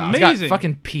 It's Fuck off. amazing. It's got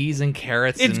fucking peas and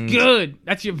carrots. It's and good.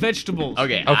 That's your vegetables.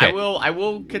 Okay, Okay. I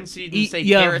will concede and Eat say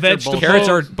your carrots vegetables. are bullshit. Carrots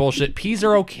are bullshit. Peas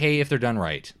are okay if they're done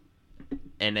right.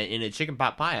 And in a chicken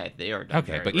pot pie, they are done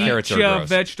Okay, very but well. carrots Eat are your gross.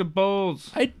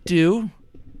 vegetables. I do.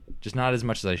 Just not as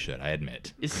much as I should, I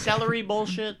admit. Is celery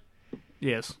bullshit?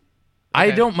 Yes. I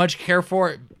Okay. don't much care for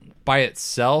it by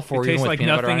itself, or It even tastes with like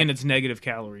peanut butter nothing on it. and it's negative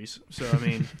calories. So, I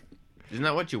mean, Isn't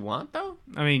that what you want though?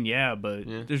 yeah, but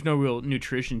there's no real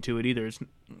nutrition to it either.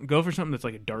 Go for something that's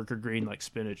like a darker green, like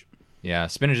spinach, Yeah,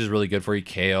 spinach is really good for you.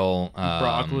 Kale,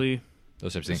 broccoli,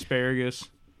 those types of things. asparagus.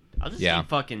 I'll just Yeah. eat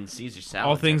fucking Caesar salad.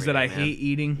 All things that I hate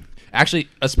eating. Actually,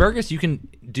 asparagus you can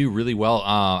do really well.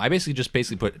 I basically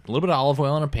put a little bit of olive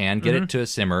oil in a pan, get it to a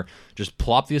simmer, just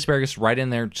plop the asparagus right in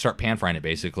there, start pan frying it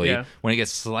basically. Yeah. When it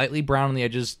gets slightly brown on the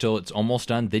edges till it's almost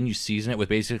done, then you season it with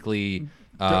basically.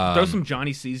 Throw some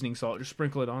Johnny seasoning salt. Just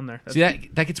sprinkle it on there. See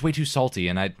that gets way too salty,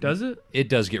 and Does it? It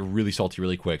does get really salty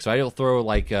really quick. So I'll throw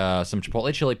like some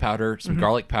chipotle chili powder, some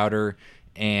garlic powder,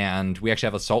 and we actually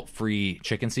have a salt-free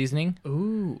chicken seasoning.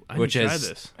 Ooh, I Which need to try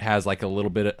this. has like a little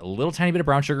tiny bit of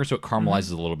brown sugar, so it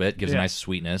caramelizes a little bit, gives a nice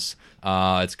sweetness.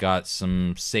 It's got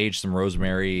some sage, some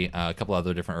rosemary, a couple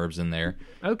other different herbs in there.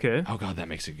 Okay. Oh god, that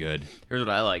makes it good. Here's what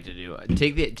I like to do: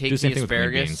 take the the same thing with green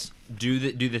asparagus, do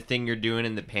the thing you're doing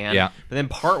in the pan, Yeah. but then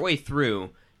partway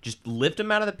through, just lift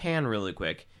them out of the pan really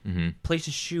quick. Mm-hmm. Place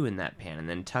a shoe in that pan, and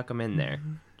then tuck them in there.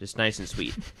 just nice and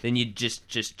sweet. Then you just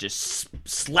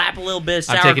slap a little bit of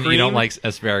sour I'm taking cream. You don't like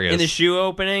asparagus in the shoe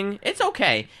opening. It's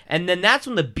okay, and then that's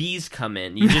when the bees come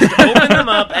in. You just open them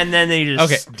up, and then they just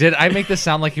Okay, did I make this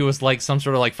sound like it was like some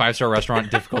sort of like 5-star restaurant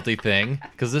difficulty thing?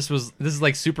 Because this is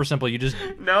like super simple. You just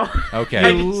no. Okay.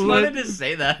 I just wanted to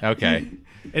say that. Okay.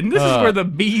 And this is where the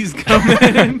bees come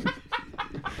in.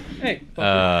 Hey.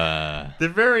 They're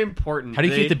very important. How do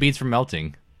you keep the beads from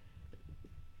melting?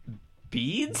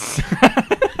 Beads?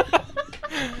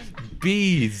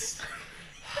 Bees.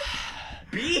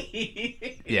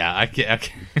 Bees. Yeah, I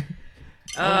can't.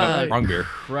 Wrong beer.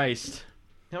 Christ.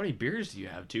 How many beers do you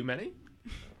have? Too many?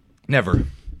 Never.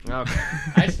 Okay.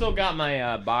 I still got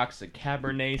my box of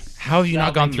Cabernet. How have you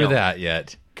not gone through that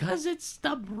yet? Because it's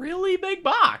a really big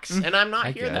box, and I'm not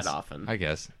here that often. I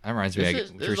guess. That reminds me, This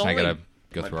is- Teresa and I gotta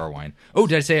go through our wine. Oh,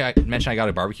 did I mention I got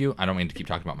a barbecue? I don't mean to keep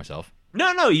talking about myself.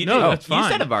 No, you No, did. that's You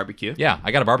fine. said a barbecue. Yeah,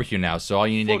 I got a barbecue now, so all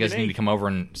you guys Fucking need to come over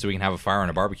and so we can have a fire and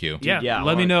a barbecue. Yeah, Yeah, let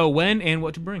me alright. know when and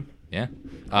what to bring. Yeah.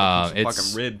 Some It's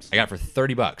fucking ribs. I got it for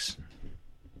 $30.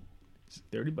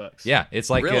 $30. Yeah, it's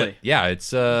like Really? it's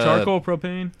Charcoal,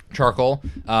 propane. charcoal.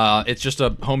 It's just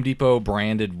a Home Depot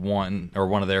branded one or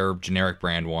one of their generic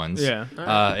brand ones. Yeah.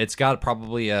 It's got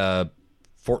probably a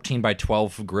 14 by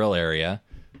 12 grill area.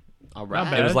 All Not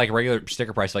right. bad. It was like a regular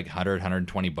sticker price, like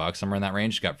 $100-$120, somewhere in that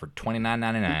range. Got for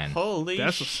 $29.99. Holy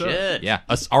That's what's up. shit. Yeah,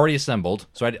 it's already assembled.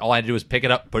 So all I had to do was pick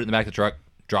it up, put it in the back of the truck,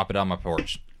 drop it on my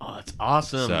porch. Oh, that's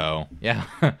awesome. So yeah,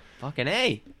 Fucking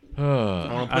A. I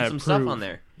want to put I some stuff approve. on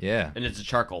there. yeah, And it's a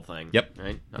charcoal thing. Yep.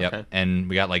 Right? yep. Okay. And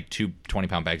we got like 2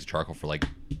 20-pound bags of charcoal for like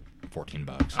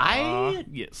 $14.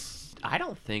 Yes. I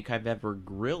don't think I've ever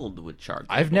grilled with charcoal.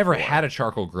 I've never before. had a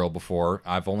charcoal grill before.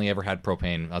 I've only ever had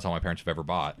propane. That's all my parents have ever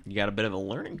bought. You got a bit of a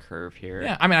learning curve here.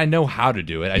 Yeah, I mean, I know how to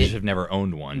do it. I just have never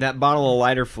owned one. That bottle of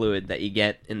lighter fluid that you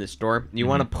get in the store, you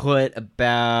want to put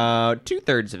about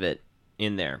 2/3 of it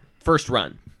in there. First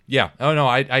run. Yeah. Oh no,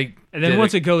 I And then did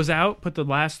once it goes out, put the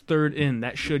last third in.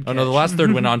 That should. Oh no, the catch. last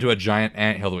third went onto a giant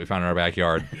anthill that we found in our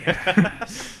backyard.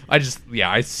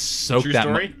 I soaked True that.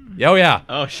 story? Oh yeah.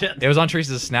 Oh, shit. It was on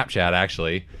Teresa's Snapchat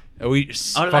actually. We Oh, did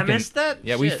I fucking, miss that?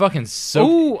 Yeah, we Shit. fucking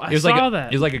soaked. Ooh, I it was saw like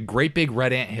that. It was like a great big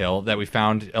red ant hill that we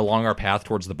found along our path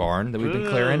towards the barn that we've been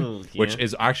clearing, Ooh, which yeah.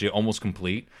 is actually almost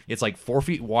complete. It's like 4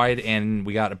 feet wide, and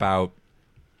we got about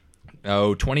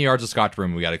 20 yards of scotch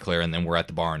broom we got to clear, and then we're at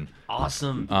the barn.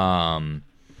 Awesome.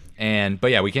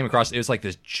 But yeah, we came across. It was like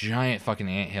this giant fucking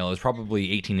anthill. It was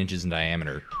probably 18 inches in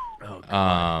diameter. Oh,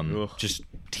 God. Just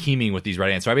teeming with these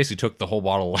red ants. So I basically took the whole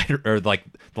bottle of lighter, or like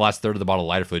the last third of the bottle of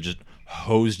lighter fluid, just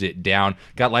hosed it down,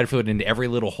 got lighter fluid into every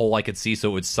little hole I could see so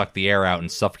it would suck the air out and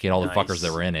suffocate all the Nice. fuckers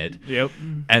that were in it. Yep.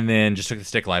 And then just took the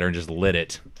stick lighter and just lit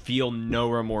it. Feel no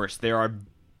remorse. There are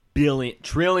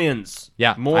trillions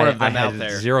Yeah, more of them I out had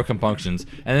there. Zero compunctions.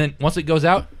 And then once it goes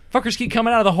out, fuckers keep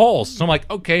coming out of the holes. So I'm like,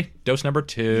 okay, dose number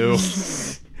 2.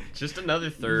 Just another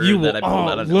third You that will I pulled all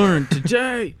out of learn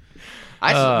today. Me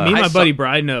Me and my buddy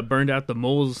Bryden burned out the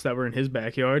moles that were in his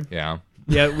backyard. Yeah.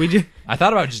 Yeah, we just I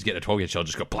thought about just getting a 12-gauge shell,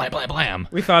 just go blam, blam, blam.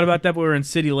 we thought about that, but we were in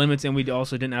city limits, and we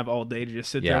also didn't have all day to just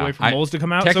sit there and wait for moles to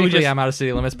come out. So Technically, we just I'm out of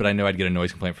city limits, but I know I'd get a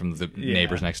noise complaint from the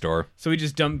neighbors next door.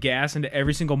 dumped gas into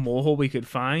every single mole hole we could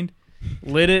find,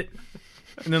 lit it,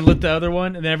 and then lit the other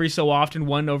one, and then every so often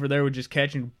one over there would just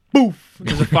catch and boof,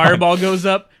 because a fireball goes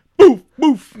up, boof,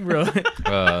 boof. Bro,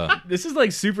 this is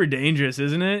like super dangerous,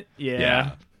 isn't it?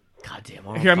 Yeah. God damn.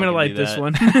 Here, I'm gonna light this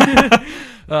one.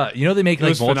 You know they make like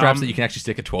was mole traps phenom- that you can actually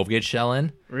stick a 12-gauge shell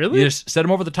in? Really? You just set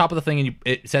them over the top of the thing, and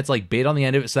it sets like bait on the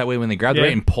end of it, so that way when they grab the Yeah.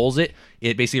 bait and pulls it,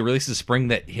 it basically releases a spring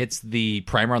that hits the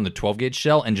primer on the 12-gauge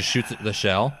shell and just shoots the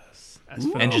shell That's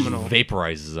and just phenomenal.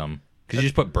 vaporizes them. Because you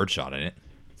just put birdshot in it.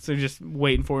 So just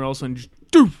waiting for it, all of a sudden, just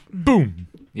doof, boom.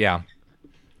 Yeah.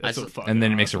 That's I so s- fucking And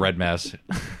then it awesome. makes a red mess.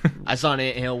 I saw an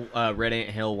anthill, red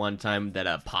anthill one time that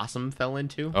a possum fell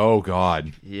into. Oh,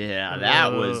 God. Yeah,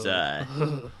 that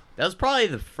was probably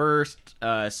the first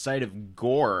sight of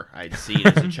gore I'd seen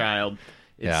as a child.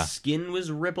 Its Yeah. skin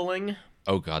was rippling.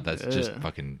 Oh, God. That's just Ugh.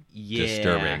 fucking Yeah,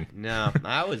 disturbing. No,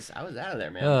 I was out of there,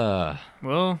 man.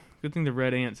 Well, good thing the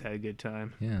red ants had a good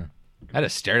time. Yeah. I had a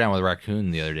stare down with a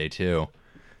raccoon the other day, too.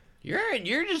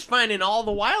 You're just finding all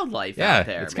the wildlife Yeah, out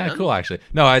there. it's kind of man. cool actually.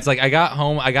 No, it's like I got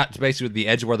home, I got to basically the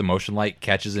edge where the motion light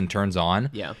catches and turns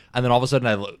on. Yeah. And then all of a sudden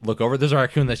I look over. There's a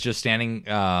raccoon that's just standing.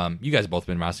 You guys have both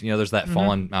been mouse. You know, there's that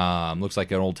fallen, looks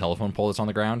like an old telephone pole that's on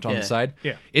the ground on Yeah. the side.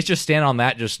 Yeah. It's just standing on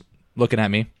that, just looking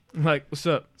at me. I'm like, what's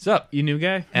up? What's up? You new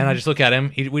guy? And I just look at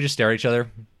him. We just stare at each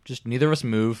other. Just neither of us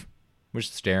move. We're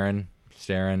just staring.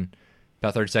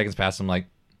 About 30 seconds pass. I'm like,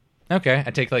 Okay.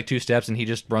 I take like 2 steps, and he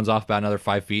just runs off about another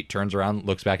 5 feet, turns around,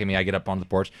 looks back at me. I get up onto the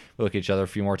porch. We look at each other a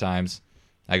few more times.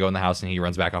 I go in the house, and he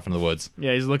runs back off into the woods.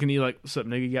 Yeah, he's looking at you like, what's up,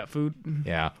 nigga, you got food?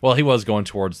 Yeah. Well, he was going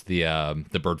towards the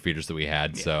bird feeders that we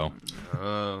had, so...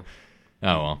 Oh.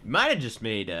 Oh, well. Might have just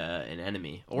made an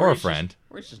enemy. Or a friend.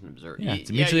 Or it's just an observer. Yeah,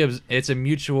 it's a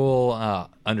mutual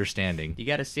understanding. You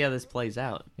got to see how this plays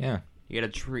out. Yeah. You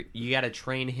got to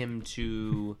train him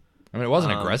to... I mean, it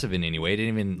wasn't aggressive in any way. It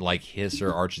didn't even, like, hiss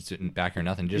or arch its back or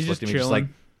nothing. It just looked at me just like,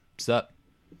 sup.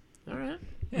 All right.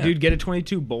 Yeah. Dude, get a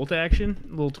 22 bolt action,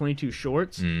 little 22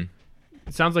 shorts. Mm.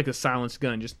 It sounds like a silenced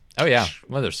gun. Just Oh, yeah.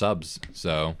 Well, they're subs,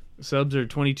 so... Subs are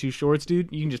 22 shorts, dude.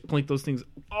 You can just plink those things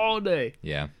all day.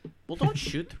 Yeah. Well, don't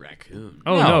shoot the raccoon.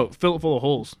 Oh, no. Fill it full of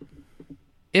holes.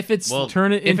 If it's... Well,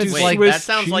 turn it into wait, like that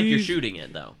sounds like you're shooting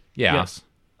it, though. Yeah. Yes.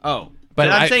 Oh. But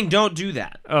I'm saying don't do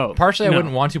that. Oh. Partially, I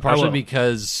wouldn't want to. Partially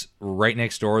because right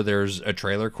next door there's a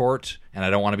trailer court, and I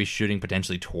don't want to be shooting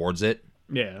potentially towards it.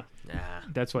 Yeah. Nah.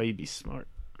 That's why you'd be smart.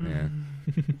 Yeah.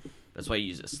 That's why you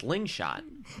use a slingshot.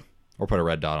 Or put a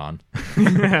red dot on.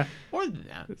 Or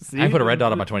that. I put a red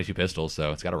dot on my 22 pistols,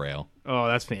 so it's got a rail. Oh,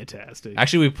 that's fantastic.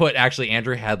 Actually,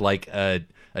 Andrew had like a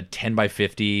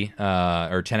 10x50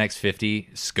 or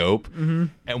 10x50 scope,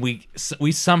 and we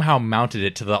somehow mounted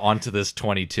it onto this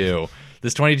 22.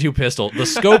 This 22 pistol. The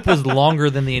scope was longer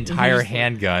than the entire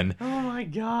handgun. Oh my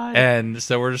god! And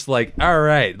so we're just like, all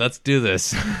right, let's do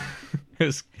this.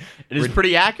 It is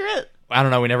pretty accurate. I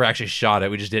don't know. We never actually shot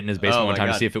it. We just did it in his basement one time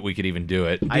God. to see if we could even do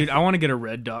it. Dude, I want to get a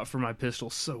red dot for my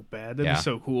pistol so bad. That'd be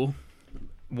so cool.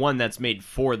 One that's made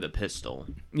for the pistol.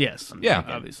 Yes. Yeah.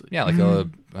 Obviously. Yeah, like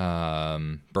a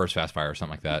Burst Fast Fire or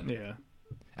something like that. Yeah.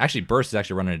 Actually, Burst is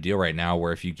actually running a deal right now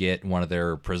where if you get one of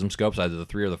their Prism scopes, either the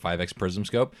 3 or the 5X Prism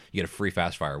scope, you get a free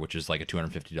Fast Fire, which is like a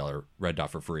 $250 red dot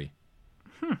for free.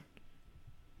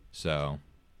 So...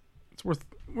 It's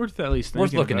worth at least thinking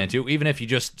worth looking about. into, even if you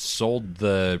just sold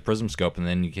the Prism scope and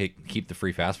then you keep the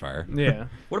free fast fire. Yeah.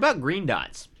 What about green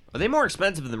dots? Are they more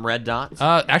expensive than red dots?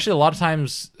 Actually, a lot of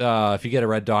times, if you get a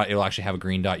red dot, it'll actually have a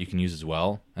green dot you can use as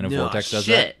well. I know Vortex does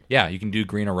that. Yeah, you can do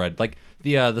green or red. Like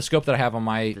the scope that I have on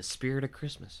my the spirit of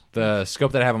Christmas. The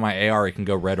scope that I have on my AR, it can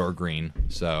go red or green.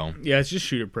 So yeah, it's just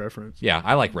shooter preference. Yeah,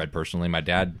 I like red personally. My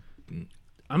dad.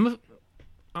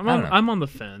 I'm on the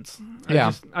fence.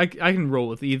 I can roll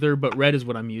with either, but red is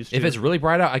what I'm used to. If it's really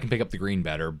bright out, I can pick up the green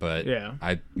better, but yeah.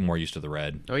 I'm more used to the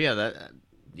red. Oh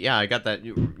yeah, I got that.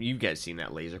 You guys seen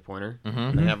that laser pointer?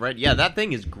 Mm-hmm. I have red. Yeah, that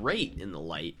thing is great in the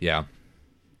light. Yeah.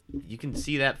 You can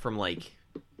see that from like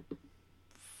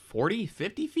 40,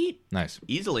 50 feet. Nice.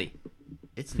 Easily.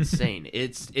 It's insane.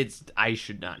 it's I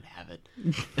should not have it.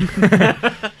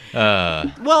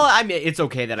 Well, I mean, it's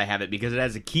okay that I have it because it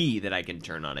has a key that I can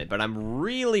turn on it, but I'm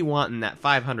really wanting that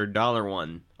 $500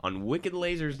 one on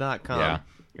wickedlasers.com. Yeah.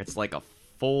 It's like a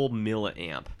full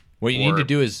milliamp. What you need to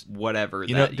do is whatever.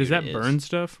 Does that burn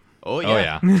stuff? Oh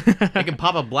yeah. It can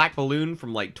pop a black balloon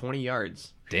from like 20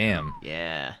 yards. Damn.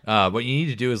 Yeah. What you need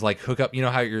to do is like hook up. You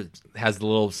know how has the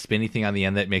little spinny thing on the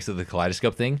end that makes it the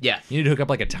kaleidoscope thing? Yeah. You need to hook up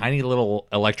like a tiny little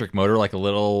electric motor, like a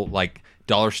little like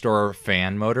dollar store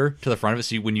fan motor to the front of it.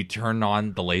 So when you turn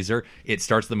on the laser, it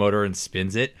starts the motor and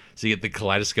spins it. So you get the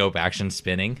kaleidoscope action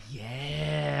spinning.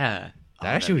 Yeah.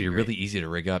 That actually would be really easy to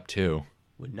rig up too.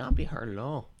 Would not be hard at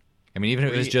all. I mean, even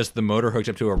if it was just the motor hooked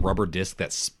up to a rubber disc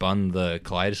that spun the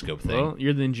kaleidoscope thing. Well,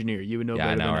 you're the engineer. You would know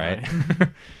better than right?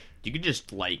 You could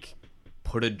just like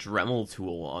put a Dremel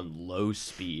tool on low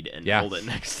speed and Yeah. hold it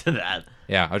next to that.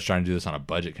 Yeah, I was trying to do this on a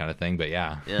budget kind of thing, but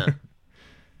yeah. Yeah.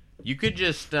 You could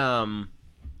just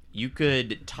you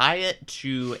could tie it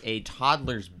to a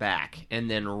toddler's back and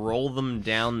then roll them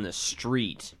down the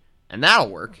street, and that'll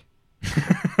work.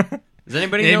 Does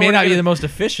anybody know? It may not be the most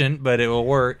efficient, but it will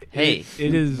work. Hey,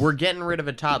 it is. We're getting rid of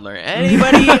a toddler.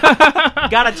 Anybody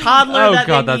got a toddler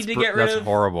that they need to get rid of? That's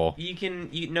horrible. You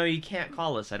can't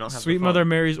call us. I don't have Sweet the phone. Mother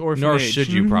Mary's orphanage. Nor should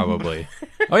you probably.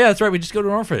 Oh yeah, that's right. We just go to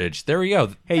an orphanage. There we go.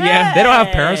 Hey, yeah, They don't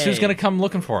have parents. Who's gonna come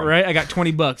looking for them? right. I got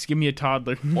 $20. Give me a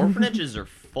toddler. Orphanages are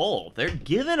full. They're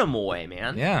giving them away,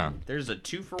 man. Yeah. There's a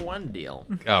 2-for-1 deal.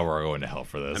 Oh, we're going to hell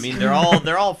for this. I mean, they're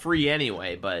all free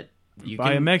anyway, but you Buy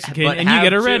can a Mexican but and you have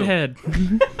get a two. redhead.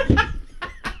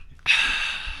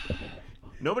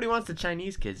 Nobody wants the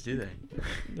Chinese kids, do they?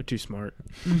 They're too smart.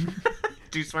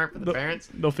 Too smart for the parents.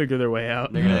 They'll figure their way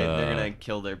out. They're gonna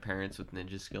kill their parents with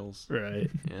ninja skills. Right.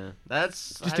 Yeah,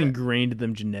 that's Just ingrained in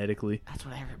them genetically. That's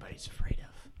what everybody's afraid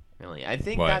of. Really, I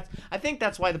think What?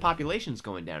 that's why the population's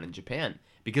going down in Japan,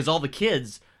 because all the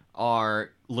kids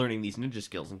are learning these ninja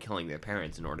skills and killing their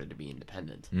parents in order to be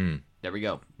independent. There we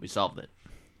go. We solved it.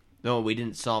 No, we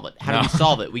didn't solve it. How do we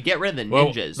solve it? We get rid of the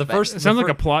ninjas. It sounds like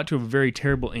a plot to a very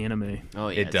terrible anime. Oh,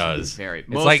 yeah. It does.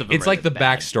 It's like the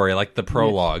backstory, like the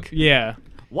prologue. Yeah.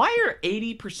 Why are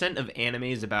 80% of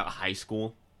animes about high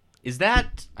school? Is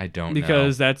that... I don't know.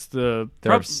 Because that's the...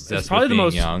 They're obsessed with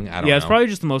being young. I don't know. Yeah, it's probably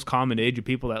just the most common age of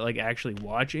people that like actually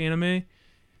watch anime.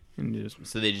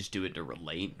 So they just do it to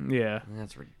relate? Yeah.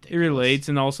 That's ridiculous. It relates,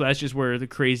 and also that's just where the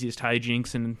craziest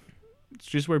hijinks, and it's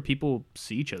just where people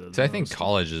see each other. So I think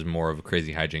college is more of a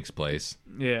crazy hijinks place.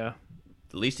 Yeah.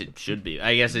 At least it should be.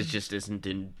 I guess it just isn't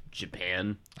in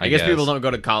Japan. I guess people don't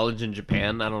go to college in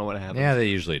Japan. I don't know what happens. Yeah, they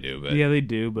usually do. But yeah, they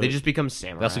do. But they just become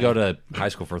samurai. They also go to high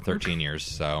school for 13 years.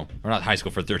 So, or not high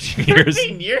school for 13 years.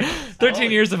 13 years? 13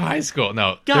 years of high school.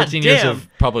 No, 13 years of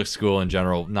public school in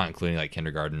general, not including like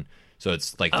kindergarten. So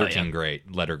it's like 13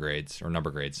 letter grades or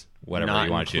number grades, whatever you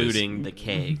want to choose. Not including the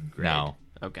K grade. No.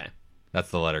 Okay.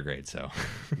 That's the letter grade, so.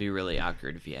 It'd be really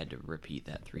awkward if you had to repeat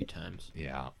that 3 times.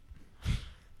 Yeah.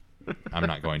 I'm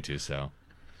not going to, so.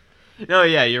 No,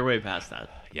 yeah, you're way past that.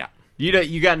 Yeah.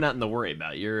 You got nothing to worry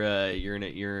about. You're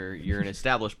an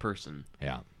established person.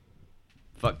 Yeah.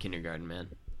 Fuck kindergarten, man.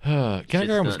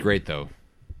 Kindergarten was great though.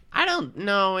 I don't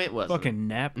know, it wasn't. Fucking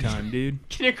nap time, dude.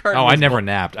 Kindergarten. Oh, I never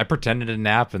napped. I pretended to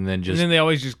nap and then just. And then they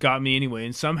always just got me anyway,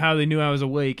 and somehow they knew I was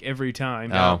awake every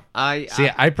time. Oh,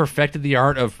 I perfected the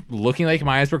art of looking like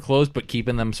my eyes were closed, but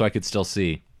keeping them so I could still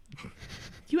see.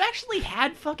 You actually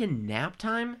had fucking nap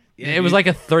time? Yeah, it was like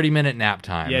a 30-minute nap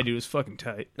time. Yeah, dude, it was fucking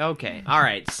tight. Okay, all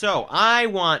right. So I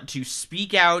want to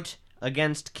speak out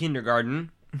against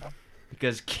kindergarten.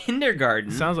 Because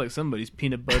kindergarten... Sounds like somebody's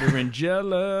peanut butter and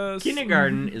jealous.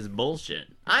 Kindergarten is bullshit.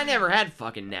 I never had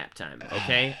fucking nap time,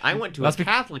 okay? I went to a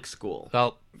Catholic school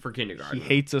for kindergarten. He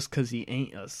hates us because he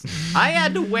ain't us. I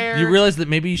had to wear... You realize that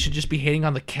maybe you should just be hating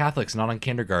on the Catholics, not on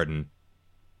kindergarten.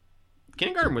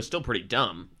 Kindergarten was still pretty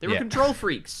dumb. They were control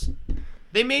freaks.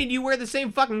 They made you wear the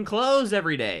same fucking clothes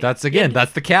every day. That's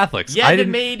the Catholics. Yeah,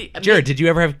 Jared, did you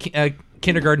ever have a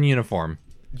kindergarten uniform?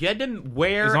 You had to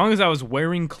wear... As long as I was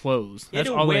wearing clothes. You had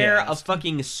to wear a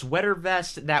fucking sweater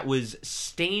vest that was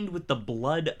stained with the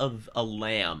blood of a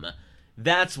lamb.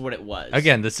 That's what it was.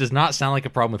 Again, this does not sound like a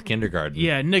problem with kindergarten.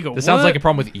 Yeah, nigga, This sounds like a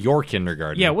problem with your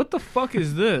kindergarten. Yeah, what the fuck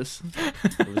is this?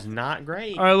 It was not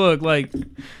great. All right, look, like...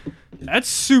 That's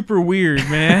super weird,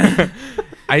 man.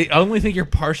 I only think you're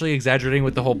partially exaggerating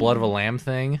with the whole blood of a lamb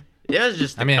thing. It was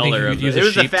just the color of it. It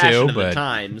was the fashion of the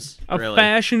times. A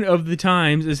fashion of the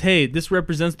times is, hey, this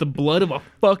represents the blood of a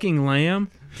fucking lamb.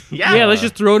 Yeah. Yeah, let's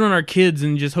just throw it on our kids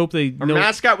and just hope they Our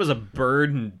mascot was a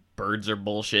bird, and birds are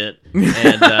bullshit.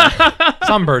 And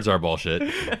some birds are bullshit.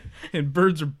 And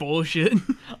birds are bullshit.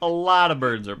 A lot of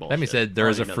birds are bullshit. That being said, there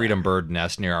is a freedom bird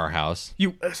nest near our house.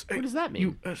 USA. What does that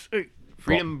mean? USA.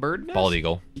 Freedom bird nest? Bald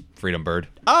eagle. Freedom bird.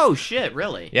 Oh, shit,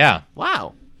 really? Yeah.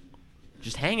 Wow.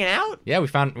 Just hanging out? Yeah, we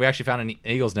actually found an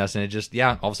eagle's nest, and it just,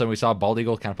 all of a sudden we saw a bald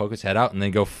eagle kind of poke its head out and then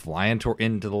go flying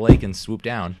into the lake and swoop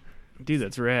down. Dude,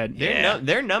 that's rad.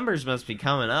 Their numbers must be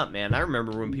coming up, man. I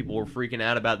remember when people were freaking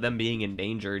out about them being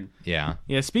endangered. Yeah.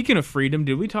 Yeah, speaking of freedom,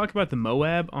 did we talk about the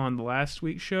Moab on the last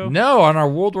week's show? No, on our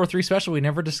World War III special, we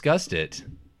never discussed it.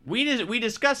 We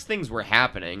discussed things were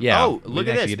happening. Yeah. Oh, look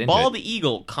at this. Bald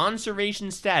eagle,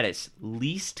 conservation status,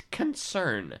 least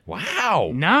concern. Wow.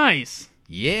 Nice.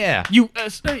 Yeah.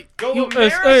 USA. Go USA.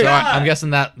 America! So I'm guessing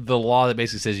that the law that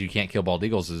basically says you can't kill bald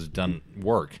eagles has done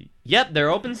work. Yep, they're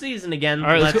open season again.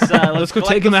 All right, let's go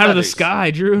take them out of the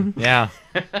sky, Drew. Yeah.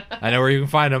 I know where you can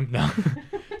find them. No.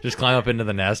 Just climb up into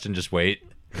the nest and just wait.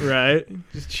 Right.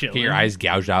 Just chill. Get your eyes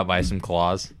gouged out by some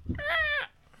claws.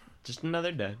 Just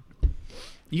another day.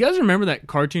 You guys remember that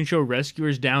cartoon show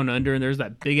Rescuers Down Under, and there's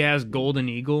that big-ass golden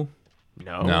eagle?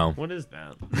 No. What is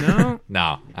that? No?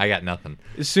 No, I got nothing.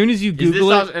 As soon as you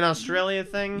Google is this it... an Australia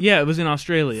thing? Yeah, it was in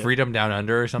Australia. Freedom Down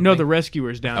Under or something? No, the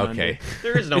Rescuers Down Under. Okay.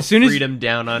 There is no freedom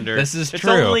down under. This is it's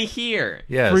true. It's only here.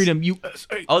 Yes. Freedom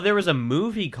USA. Oh, there was a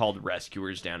movie called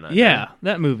Rescuers Down Under. Yeah,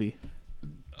 that movie.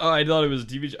 Oh, I thought it was a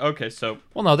TV show. Okay, so...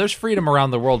 Well, no, there's freedom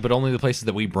around the world, but only the places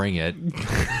that we bring it.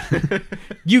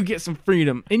 You get some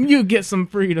freedom, and you get some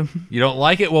freedom. You don't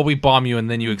like it? Well, we bomb you, and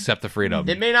then you accept the freedom.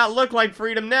 It may not look like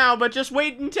freedom now, but just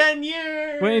wait in 10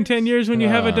 years. Wait in 10 years when you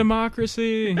have a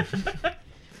democracy.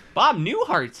 Bob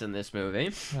Newhart's in this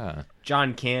movie. Yeah.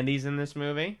 John Candy's in this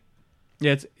movie.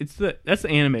 Yeah, that's the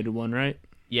animated one, right?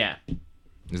 Yeah.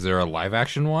 Is there a live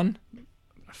action one?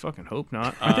 I fucking hope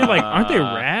not. Aren't they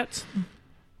rats?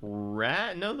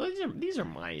 Rat? No, these are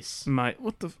mice.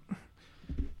 What the?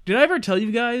 Did I ever tell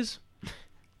you guys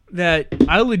that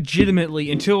I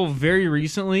legitimately, until very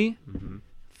recently,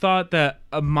 thought that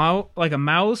a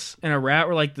mouse and a rat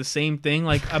were like the same thing.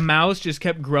 Like a mouse just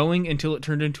kept growing until it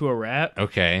turned into a rat.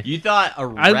 Okay. You thought a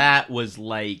rat was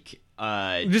like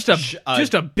just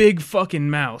a big fucking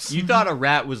mouse. You thought a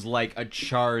rat was like a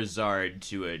Charizard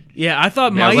to a I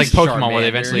thought mice. It was like Pokemon where they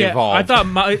eventually evolved.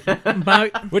 I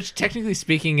thought which technically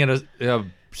speaking, in a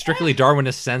strictly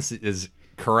Darwinist sense, is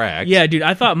correct. Yeah, dude,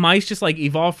 I thought mice just like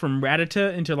evolved from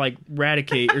Rattata into like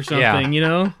Raticate or something, you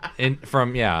know?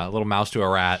 From a little mouse to a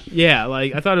rat. Yeah,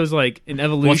 like I thought it was like an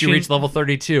evolution. Once you reach level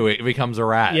 32, it becomes a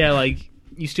rat. Yeah, like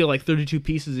you steal like 32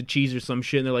 pieces of cheese or some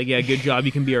shit, and they're like, "Yeah, good job,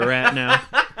 you can be a rat now."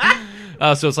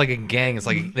 So it's like a gang. It's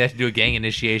like they have to do a gang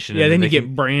initiation. Yeah, then you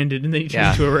get branded, and then you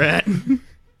turn into a rat.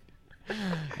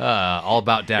 All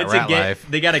about that rat life.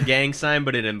 They got a gang sign,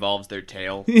 but it involves their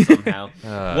tail somehow.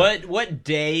 What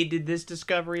day did this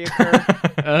discovery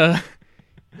occur?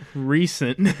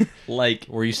 Recent. Like,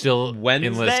 were you still Wednesday?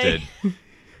 Enlisted?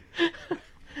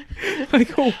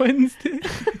 Like a Wednesday.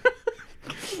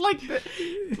 like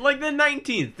the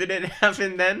 19th. Did it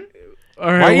happen then?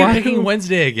 All right, why are you picking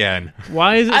Wednesday again?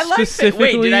 Why is it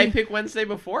specifically... Wait, did I pick Wednesday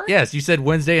before? Yes, you said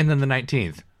Wednesday and then the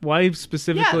 19th. Why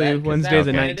specifically Wednesday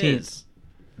the 19th?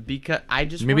 Because I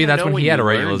just maybe that's when he had a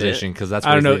regularization, because that's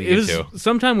what I don't know. It was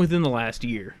sometime within the last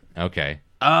year. Okay.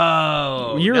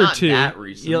 Oh, year not or two. That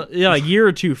recent. Yeah, like year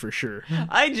or two for sure.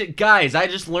 I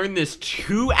just learned this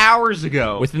 2 hours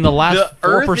ago. Within the last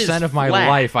 4% of my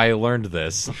life, I learned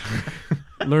this.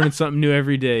 Learning something new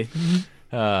every day.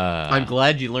 I'm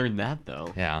glad you learned that,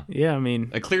 though. Yeah. Yeah, I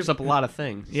mean... It clears up a lot of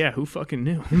things. Yeah, who fucking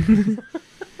knew?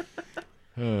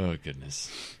 Oh,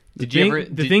 goodness.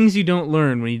 The things you don't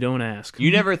learn when you don't ask.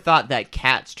 You never thought that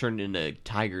cats turned into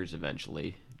tigers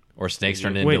eventually. Or snakes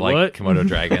turned into, Komodo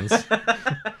dragons.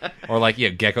 Or,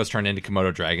 geckos turned into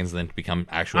Komodo dragons and then become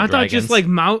actual dragons. I thought just,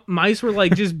 mice were,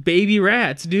 just baby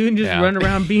rats, dude, and just run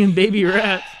around being baby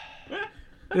rats.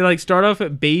 They, start off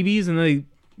at babies, and they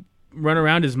run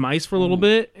around as mice for a little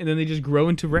bit, and then they just grow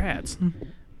into rats.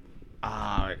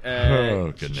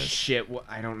 Oh, goodness. Shit,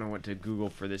 I don't know what to Google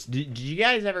for this. Did you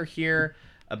guys ever hear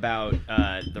about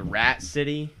the Rat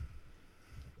City?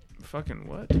 Fucking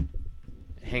what?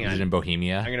 Hang on. Is it in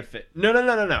Bohemia? I'm gonna fit. No,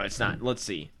 it's not. Let's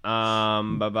see.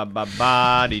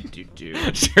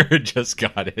 Sure, just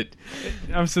got it.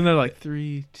 I'm sitting there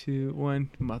 3, 2,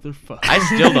 1, motherfucker. I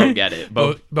still don't get it.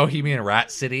 Bohemian Rat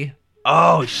City?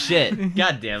 Oh, shit.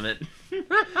 God damn it.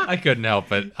 I couldn't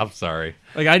help it. I'm sorry.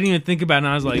 I didn't even think about it, and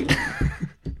I was like,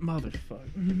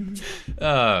 motherfucker.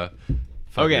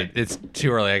 Okay. It's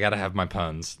too early. I gotta have my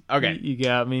puns. Okay. You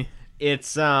got me.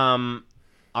 It's, all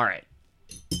right.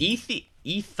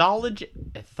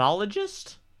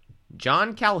 Ethologist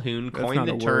John Calhoun coined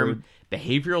the term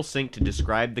behavioral sink to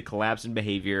describe the collapse in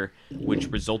behavior which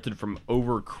resulted from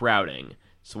overcrowding.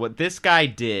 So what this guy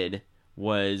did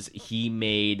was he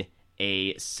made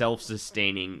a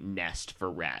self-sustaining nest for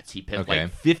rats. He picked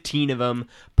 15 of them,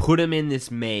 put them in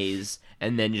this maze,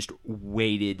 and then just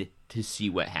waited to see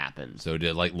what happened. So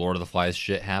did Lord of the Flies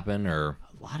shit happen, or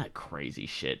a lot of crazy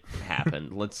shit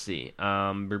happened? Let's see.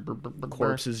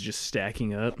 Corpses just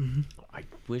stacking up. I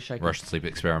wish I could. Russian sleep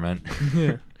experiment.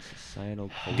 Yeah. Societal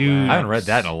collapse. Dude, I haven't read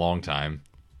that in a long time.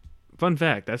 Fun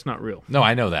fact, that's not real. No,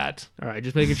 I know that. All right,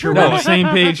 just making sure we're on the same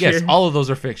page yes, here. all of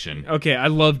those are fiction. Okay, I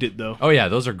loved it, though. Oh, yeah,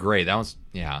 those are great. That one's,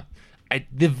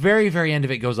 the very, very end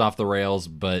of it goes off the rails,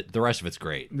 but the rest of it's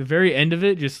great. The very end of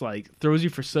it just, throws you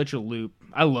for such a loop.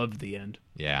 I loved the end.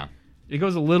 Yeah. It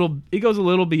goes a little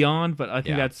beyond, but I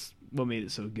think that's what made it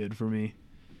so good for me.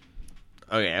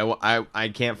 Okay, I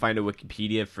can't find a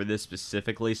Wikipedia for this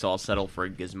specifically, so I'll settle for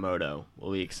Gizmodo.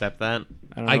 Will we accept that?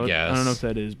 I guess. I don't know if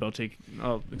that is, but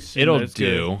I'll it'll do.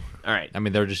 Good. All right. I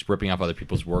mean, they're just ripping off other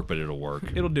people's work, but it'll work.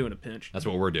 It'll do in a pinch. That's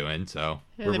what we're doing, so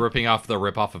we're ripping off the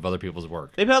rip-off of other people's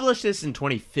work. They published this in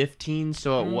 2015,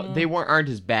 so they aren't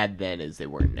as bad then as they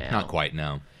were now. Not quite,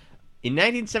 no. In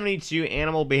 1972,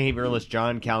 animal behavioralist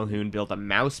John Calhoun built a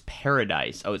mouse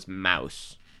paradise. Oh, it's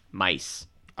mice.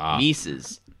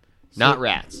 Mices. Not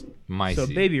rats. Mice. So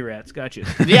baby rats, gotcha.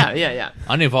 Yeah.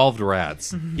 Unevolved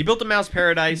rats. He built a mouse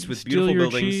paradise with beautiful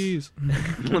buildings, cheese.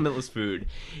 limitless food.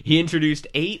 He introduced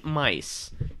 8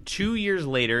 mice. 2 years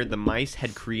later, the mice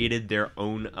had created their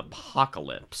own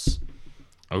apocalypse.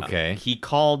 Okay. He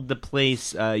called the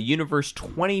place Universe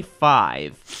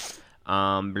 25.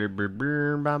 So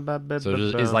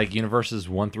is Universes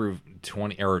 1 through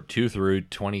 20 or 2 through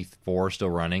 24 still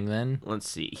running then? Let's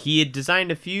see. He had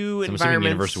designed a few I'm environments. assuming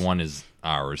Universe 1 is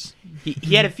ours.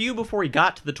 He had a few before he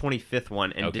got to the 25th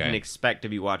one and didn't expect to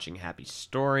be watching Happy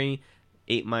Story.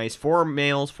 8 mice, 4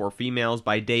 males, 4 females.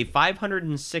 By day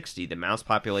 560, the mouse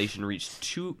population reached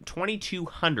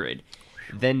 2,200.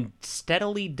 then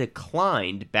steadily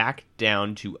declined back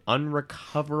down to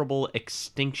unrecoverable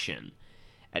extinction.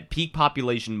 At peak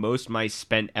population, most mice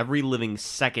spent every living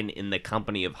second in the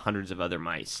company of hundreds of other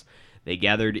mice. They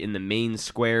gathered in the main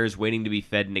squares, waiting to be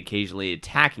fed and occasionally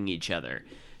attacking each other.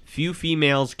 Few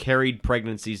females carried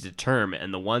pregnancies to term,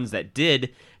 and the ones that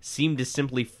did seemed to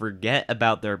simply forget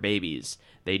about their babies.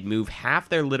 They'd move half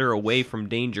their litter away from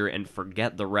danger and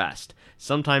forget the rest.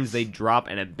 Sometimes they'd drop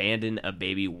and abandon a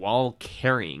baby while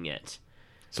carrying it.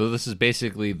 So this is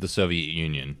basically the Soviet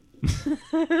Union.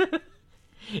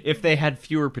 If they had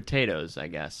fewer potatoes, I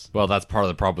guess. Well, that's part of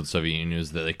the problem with the Soviet Union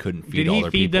is that they couldn't feed all their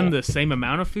people. Did he feed them the same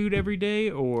amount of food every day,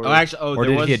 or? Or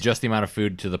did he adjust the amount of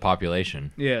food to the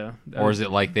population? Yeah. Or is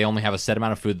it like they only have a set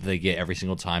amount of food that they get every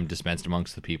single time dispensed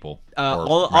amongst the people?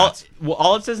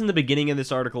 All it says in the beginning of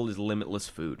this article is limitless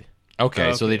food.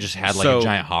 Okay, so they just had like a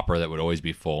giant hopper that would always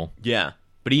be full. Yeah,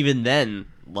 but even then,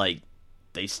 like,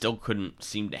 they still couldn't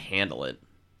seem to handle it.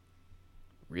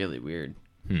 Really weird.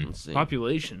 Let's see.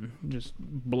 Population just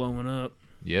blowing up.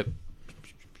 Yep.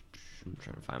 I'm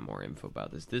trying to find more info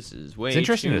about this. This is way It's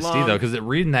interesting to see though, because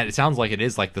reading that, it sounds like it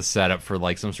is like the setup for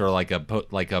like some sort of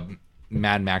like a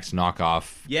Mad Max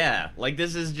knockoff. Yeah, like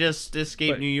this is just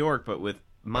Escape New York, but with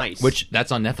mice. Which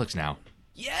that's on Netflix now.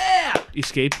 Yeah.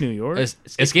 Escape New York.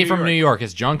 Escape from New York.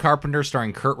 It's John Carpenter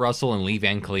starring Kurt Russell and Lee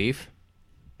Van Cleef,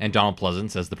 and Donald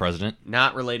Pleasance as the president.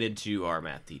 Not related to our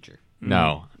math teacher.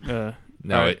 No.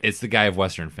 No, right. It's the guy of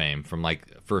Western fame from like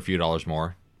For a Few Dollars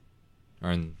More, or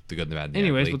in The Good, the Bad, and the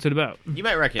Anyways, Ugly. what's it about? You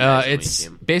might recognize it. It's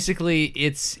basically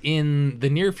it's in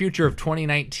the near future of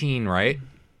 2019, right?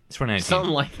 It's 2019,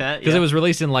 something like that. Because it was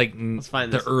released in like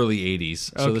the early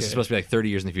 80s, so this is supposed to be like 30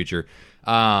 years in the future.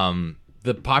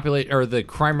 The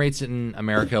crime rates in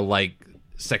America, like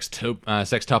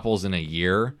sextuples in a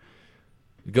year,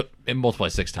 it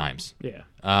multiplies 6 times. Yeah.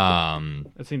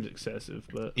 That seems excessive,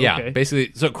 but okay. Yeah,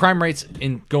 basically, so crime rates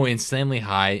go insanely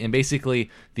high, and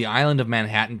basically the island of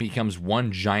Manhattan becomes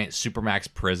one giant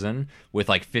supermax prison with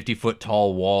like 50-foot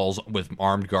tall walls with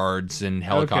armed guards and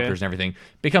helicopters and everything.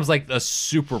 Becomes like a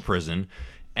super prison,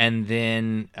 and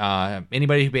then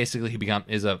anybody who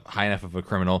is a high enough of a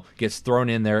criminal gets thrown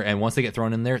in there, and once they get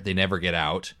thrown in there, they never get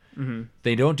out. Mm-hmm.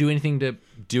 They don't do anything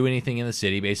in the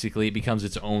city. Basically, it becomes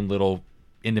its own little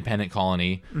independent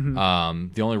colony.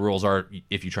 Mm-hmm. The only rules are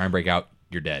if you try and break out,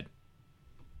 you're dead.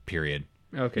 Period.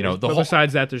 Okay. But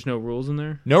besides that, there's no rules in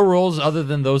there? No rules other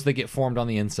than those that get formed on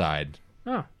the inside.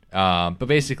 Oh. But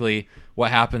basically,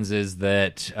 what happens is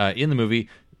that in the movie,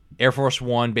 Air Force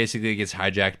One basically gets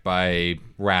hijacked by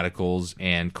radicals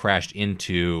and crashed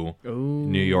into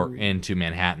New York, into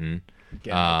Manhattan.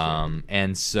 Gotcha.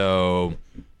 And so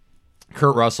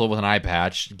Kurt Russell with an eye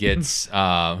patch gets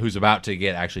who's about to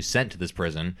get actually sent to this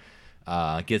prison,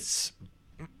 gets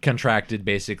contracted.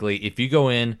 Basically, if you go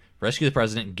in, rescue the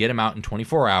president, get him out in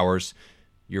 24 hours,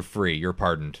 you're free, you're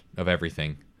pardoned of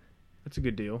everything. That's a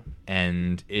good deal,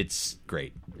 and it's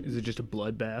great. Is it just a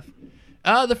bloodbath?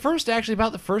 About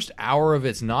the first hour of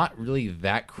it's not really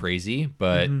that crazy,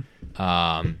 but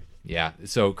yeah.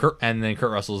 So Kurt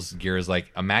Russell's gear is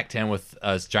like a MAC-10 with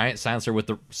a giant silencer with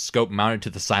the scope mounted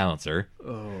to the silencer.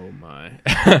 Oh my!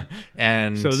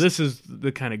 And so this is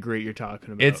the kind of great you're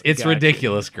talking about. It's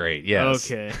ridiculous great.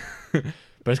 Yes. Okay.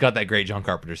 But it's got that great John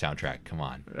Carpenter soundtrack. Come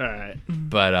on. All right.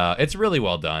 But it's really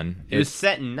well done. It was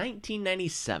set in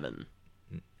 1997.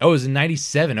 Oh, it was in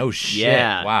 97. Oh, shit.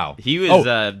 Yeah. Wow. He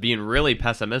was being really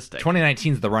pessimistic.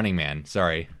 2019 is The Running Man.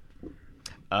 Sorry.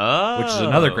 Oh. Which is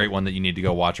another great one that you need to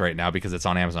go watch right now because it's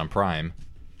on Amazon Prime.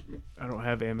 I don't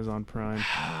have Amazon Prime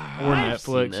or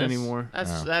Netflix anymore.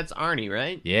 That's Arnie,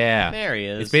 right? Yeah. There he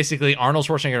is. It's basically Arnold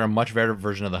Schwarzenegger in a much better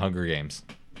version of The Hunger Games.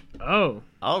 Oh.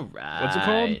 All right. What's it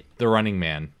called? The Running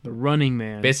Man. The Running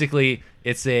Man. Basically,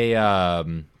 it's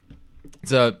it's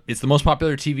the most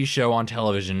popular TV show on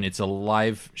television. It's a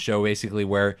live show, basically,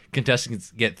 where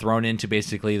contestants get thrown into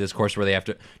basically this course where they have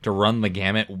to run the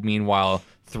gamut. Meanwhile,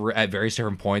 at various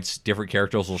different points, different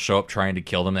characters will show up trying to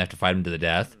kill them. They have to fight them to the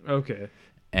death. Okay.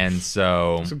 And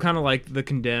so kind of like The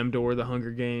Condemned or The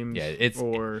Hunger Games. Yeah,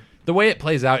 or the way it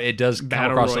plays out, it does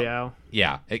Battle come across Royale.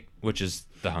 Which is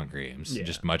The Hunger Games,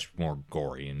 just much more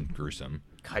gory and gruesome.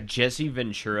 God, Jesse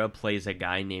Ventura plays a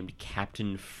guy named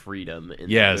Captain Freedom in the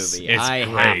movie. It's I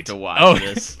great. have to watch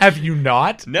this. Have you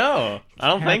not? No, I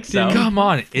don't think so. Come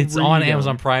on, it's on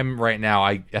Amazon Prime right now.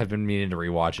 I have been meaning to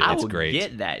rewatch it. It's great.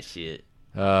 Get that shit.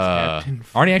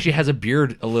 Arnie actually has a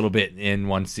beard a little bit in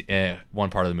one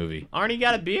part of the movie. Arnie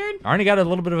got a beard? Arnie got a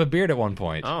little bit of a beard at one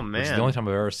point. Oh, man. Which is the only time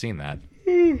I've ever seen that.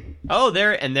 Oh,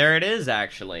 there it is,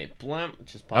 actually.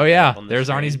 Just there's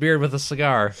Arnie's beard with a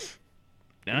cigar.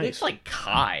 Nice. It looks like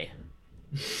Kai.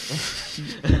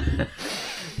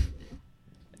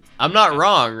 I'm not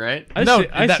wrong, right?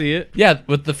 I see it. Yeah,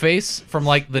 with the face from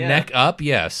like the neck up,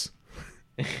 yes.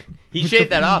 He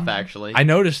shaved that off, actually. I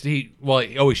noticed he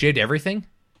shaved everything?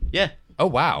 Yeah. Oh,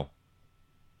 wow.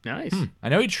 Nice. I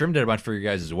know he trimmed it a bunch for your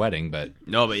guys' wedding, but...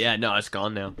 No, it's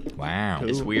gone now. Wow.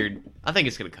 It's weird. I think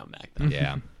it's going to come back, though.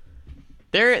 Yeah.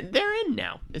 They're in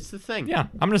now. It's the thing. Yeah,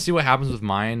 I'm going to see what happens with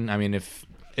mine. I mean, if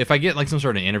I get like some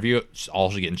sort of interview, it's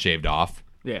also getting shaved off.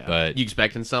 Yeah. But You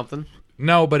expecting something?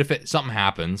 no, but if something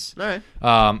happens... All right.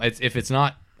 if it's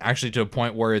not actually to a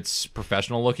point where it's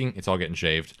professional looking, it's all getting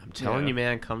shaved. I'm telling you,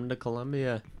 man, come to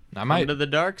Columbia. I might. Come to the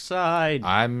dark side.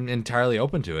 I'm entirely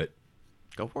open to it.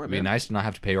 Go for it, It'd be man. nice to not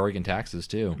have to pay Oregon taxes,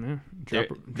 too. Yeah.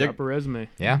 Drop a resume.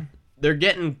 Yeah. They're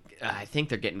getting. I think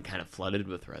they're getting kind of flooded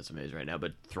with resumes right now.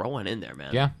 But throw one in there,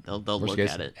 man. Yeah. They'll Worst look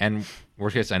case, at it. And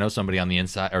worst case, I know somebody on the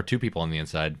inside, or two people on the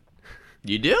inside.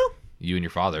 You do? You and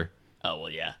your father. Oh well,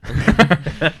 yeah.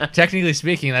 Technically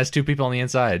speaking, that's two people on the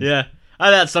inside. Yeah. I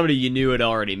thought somebody you knew had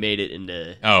already made it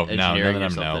into Oh, engineering no, or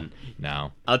no, something.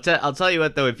 no. I'll tell you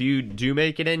what though, if you do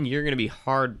make it in, you're gonna be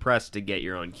hard pressed to get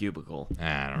your own cubicle.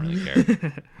 I don't really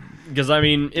care. Because I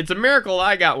mean, it's a miracle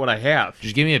I got what I have.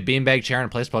 Just give me a beanbag chair and a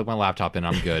place to plug my laptop in.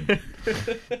 I'm good.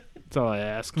 That's all I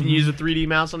ask. Can you use a 3D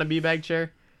mouse on a beanbag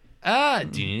chair?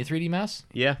 Do you need a 3D mouse?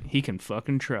 Yeah. He can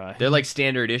fucking try. They're like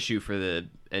standard issue for the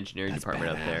engineering That's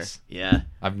department up there. badass. Yeah.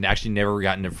 I've actually never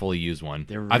gotten to fully use one.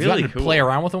 They're I've really gotten to cool. play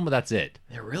around with them, but that's it.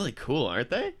 They're really cool, aren't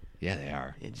they? Yeah, they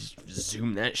are. And just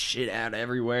zoom that shit out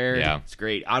everywhere. Yeah. It's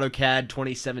great. AutoCAD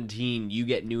 2017, you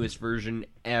get newest version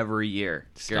every year.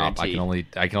 Stop! Guaranteed.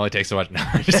 I can only take so much. No,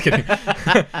 I'm just kidding. Did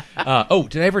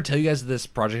I ever tell you guys this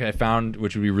project I found,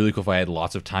 which would be really cool if I had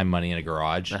lots of time, money, in a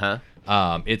garage?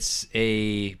 It's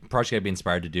a project I'd be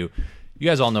inspired to do. You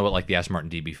guys all know what like the Aston Martin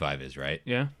DB5 is, right?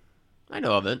 Yeah. I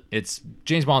know of it. It's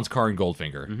James Bond's car in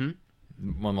Goldfinger. One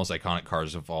of the most iconic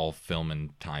cars of all film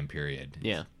and time period.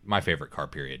 Yeah. My favorite car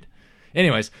period.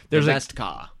 Anyways, there's the best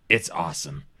car. It's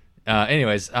awesome.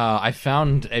 I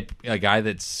found a guy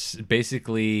that's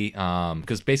basically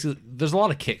because basically there's a lot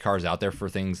of kit cars out there for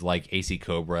things like AC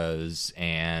Cobras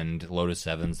and Lotus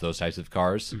 7s, those types of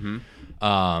cars.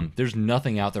 There's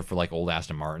nothing out there for like old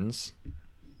Aston Martins.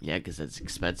 Yeah, because it's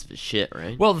expensive as shit,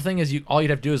 right? Well, the thing is, all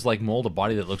you'd have to do is like mold a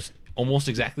body that looks almost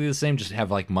exactly the same, just have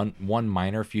like one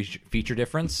minor feature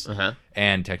difference,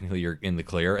 and technically you're in the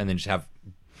clear, and then just have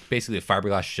basically a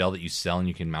fiberglass shell that you sell and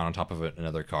you can mount on top of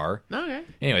another car. Okay.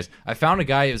 Anyways, I found a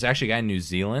guy, it was actually a guy in New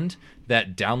Zealand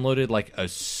that downloaded like a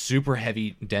super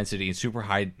heavy density and super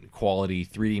high quality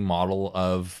 3D model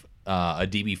of a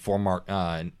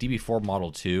DB4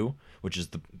 Model 2, which is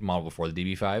the model before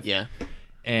the DB5. Yeah.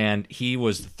 And he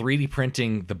was 3D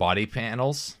printing the body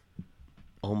panels.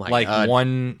 Oh my like god.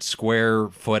 1 square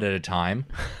foot at a time.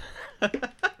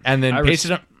 And then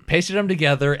pasted them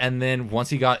together, and then once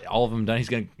he got all of them done, he's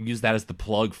going to use that as the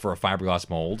plug for a fiberglass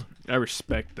mold. I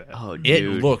respect that. Oh, dude.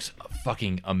 It looks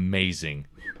fucking amazing.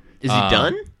 Is he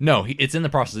done? No, it's in the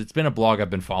process. It's been a blog I've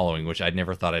been following, which I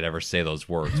never thought I'd ever say those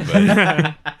words.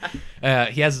 But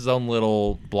he has his own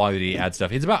little blog that he adds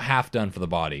stuff. He's about half done for the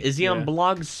body. Is he on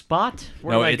Blogspot?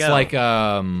 Where No, do I it's go? like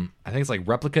I think it's like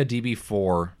Replica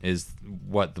DB4 is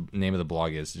what the name of the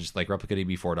blog is. It's just like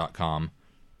replicadb4.com.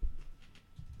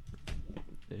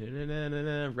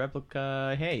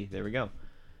 Replica. Hey, there we go.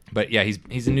 But yeah,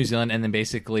 he's in New Zealand, and then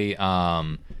basically,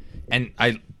 and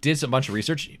I did a bunch of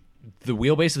research. The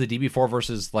wheelbase of the DB4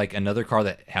 versus like another car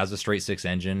that has a straight six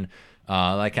engine, or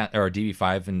a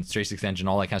DB5 and straight six engine,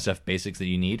 all that kind of stuff, basics that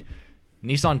you need.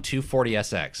 Nissan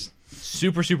 240SX,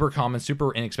 super common,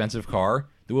 super inexpensive car.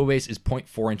 The wheelbase is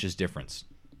 0.4 inches difference.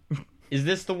 Is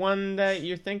this the one that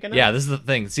you're thinking of? Yeah, this is the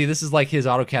thing. See, this is like his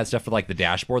AutoCAD stuff for like the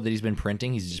dashboard that he's been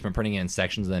printing. He's just been printing it in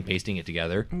sections and then pasting it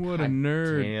together. What a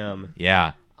nerd. Damn.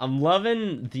 Yeah. I'm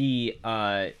loving the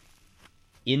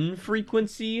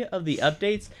infrequency of the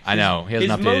updates. I know. He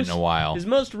hasn't updated in a while. His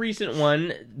most recent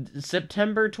one,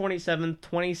 September 27th,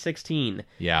 2016.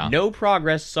 Yeah. No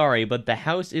progress, sorry, but the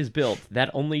house is built. That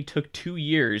only took 2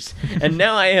 years. And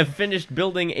now I have finished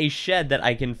building a shed that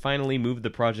I can finally move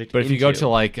the project But if into. you go to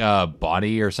like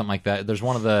body or something like that, there's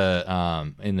one of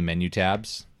the in the menu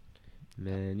tabs.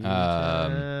 Menu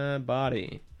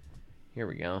body. Here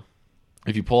we go.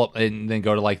 If you pull up and then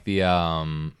go to like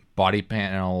the body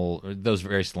panel, those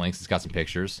various links, it's got some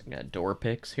pictures. I got door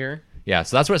pics here. Yeah,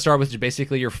 so that's what it started with, just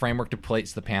basically your framework to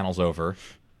place the panels over,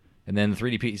 and then the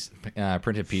 3D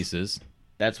printed pieces.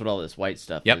 That's what all this white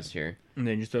stuff Yep. is here. And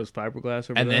then just those fiberglass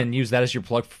over And there. then use that as your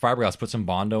plug for fiberglass. Put some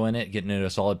Bondo in it, getting it a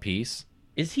solid piece.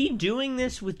 Is he doing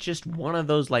this with just one of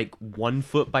those like 1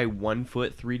 foot by 1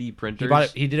 foot 3D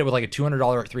printers? He did it with like a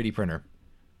 $200 3D printer.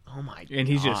 Oh my god! And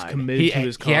he's just committed to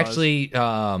his cause. He actually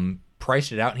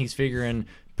priced it out, and he's figuring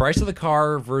price of the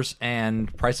car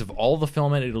and price of all the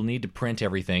filament it'll need to print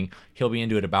everything. He'll be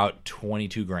into it about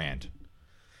 $22,000.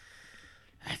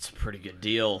 That's a pretty good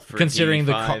deal for considering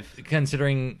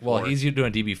DB5. He's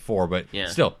doing DB4, but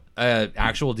still,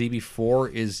 actual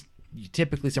DB4 is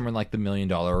typically somewhere in like the $1 million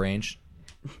range.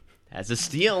 That's a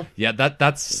steal. Yeah,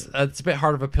 that's a bit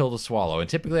hard of a pill to swallow. And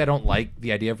typically, I don't like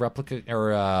the idea of replica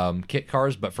or kit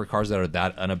cars, but for cars that are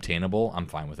that unobtainable, I'm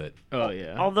fine with it. Oh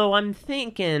yeah. Although I'm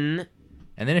thinking,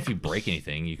 and then if you break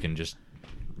anything, you can just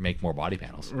make more body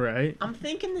panels. Right. I'm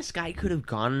thinking this guy could have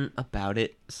gone about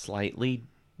it slightly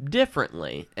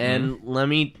differently.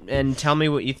 And tell me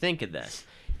what you think of this.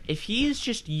 If he is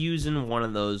just using one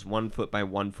of those 1 foot by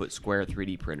 1 foot square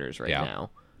 3D printers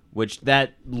now, which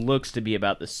that looks to be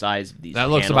about the size of these panels.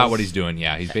 That looks about what he's doing,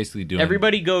 yeah. He's basically doing...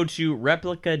 Everybody go to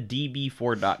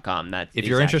replicadb4.com. If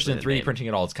you're interested in 3D printing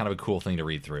at all, it's kind of a cool thing to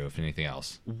read through, if anything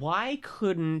else. Why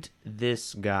couldn't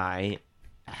this guy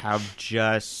have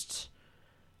just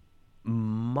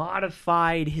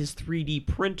modified his 3D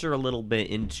printer a little bit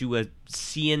into a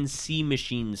CNC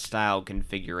machine style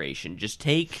configuration? Just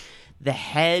take the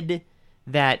head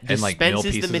that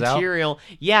dispenses the material,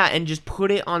 and just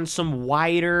put it on some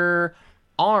wider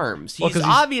arms. He's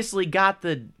obviously got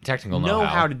the technical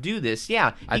know-how to do this.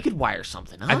 Yeah, he could wire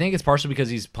something up. I think it's partially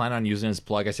because he's planning on using his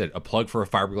plug. I said a plug for a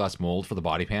fiberglass mold for the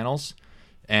body panels,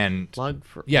 and plug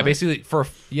for basically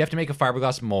you have to make a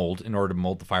fiberglass mold in order to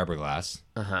mold the fiberglass.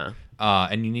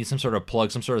 And you need some sort of plug,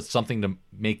 something to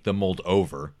make the mold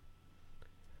over.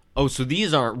 Oh, so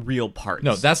these aren't real parts?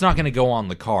 No, that's not going to go on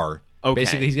the car. Okay.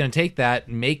 Basically, he's going to take that,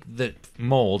 make the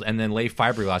mold, and then lay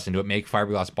fiberglass into it, make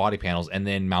fiberglass body panels, and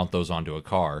then mount those onto a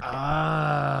car.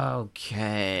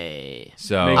 Okay.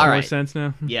 So makes more sense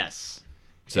now. Yes.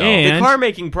 So the car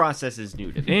making process is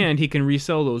new to me. And he can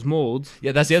resell those molds.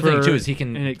 Yeah, that's the other thing too. Is he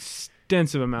can an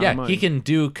extensive amount of money. He can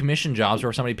do commission jobs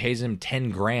where somebody pays him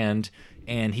 $10,000,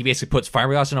 and he basically puts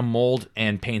fiberglass in a mold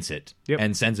and paints it,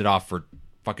 and sends it off for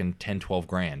fucking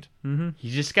 $10,000-$12,000. Mm-hmm.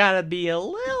 You just gotta be a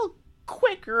little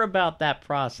quicker about that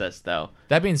process, though.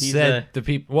 That being said,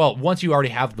 once you already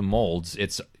have the molds,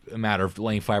 it's a matter of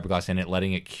laying fiberglass in it,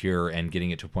 letting it cure, and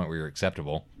getting it to a point where you're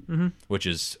acceptable, which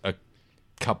is a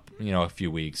few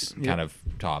weeks, kind of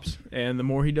tops. And the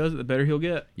more he does it, the better he'll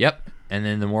get. Yep. And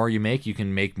then the more you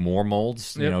can make more molds.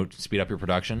 Speed up your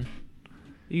production.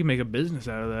 You can make a business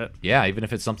out of that. Yeah, even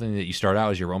if it's something that you start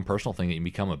out as your own personal thing, that you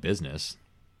become a business.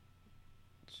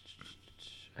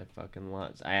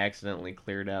 I accidentally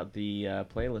cleared out the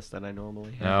playlist that I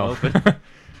normally have open.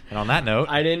 And on that note,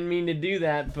 I didn't mean to do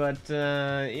that, but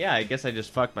I guess I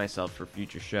just fucked myself for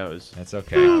future shows. That's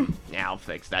okay. I'll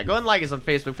fix that. Go and like us on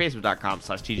Facebook,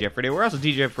 facebook.com/TGF Radio. We're also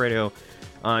TGF Radio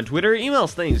on Twitter. Email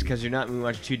us things because you're not going to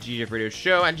watch 2GF Radio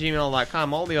Show at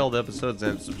gmail.com. All the old episodes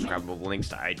and subscribable links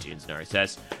to iTunes and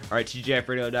RSS are at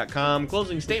TGFradio.com.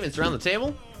 Closing statements around the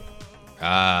table?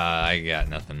 I got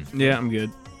nothing. Yeah, I'm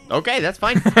good. Okay, that's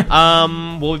fine.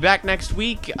 We'll be back next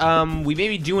week. We may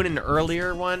be doing an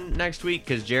earlier one next week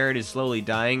because Jared is slowly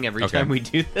dying every time we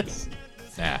do this.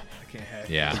 Yeah.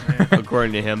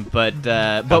 According to him. But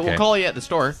we'll call you at the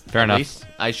store. Fair enough. Least.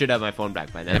 I should have my phone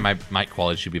back by then. And my mic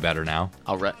quality should be better now.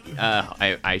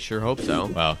 I sure hope so.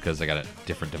 Well, because I got a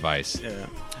different device. Yeah.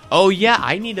 Oh, yeah,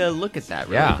 I need to look at that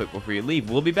really quick before you leave.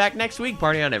 We'll be back next week.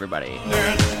 Party on, everybody.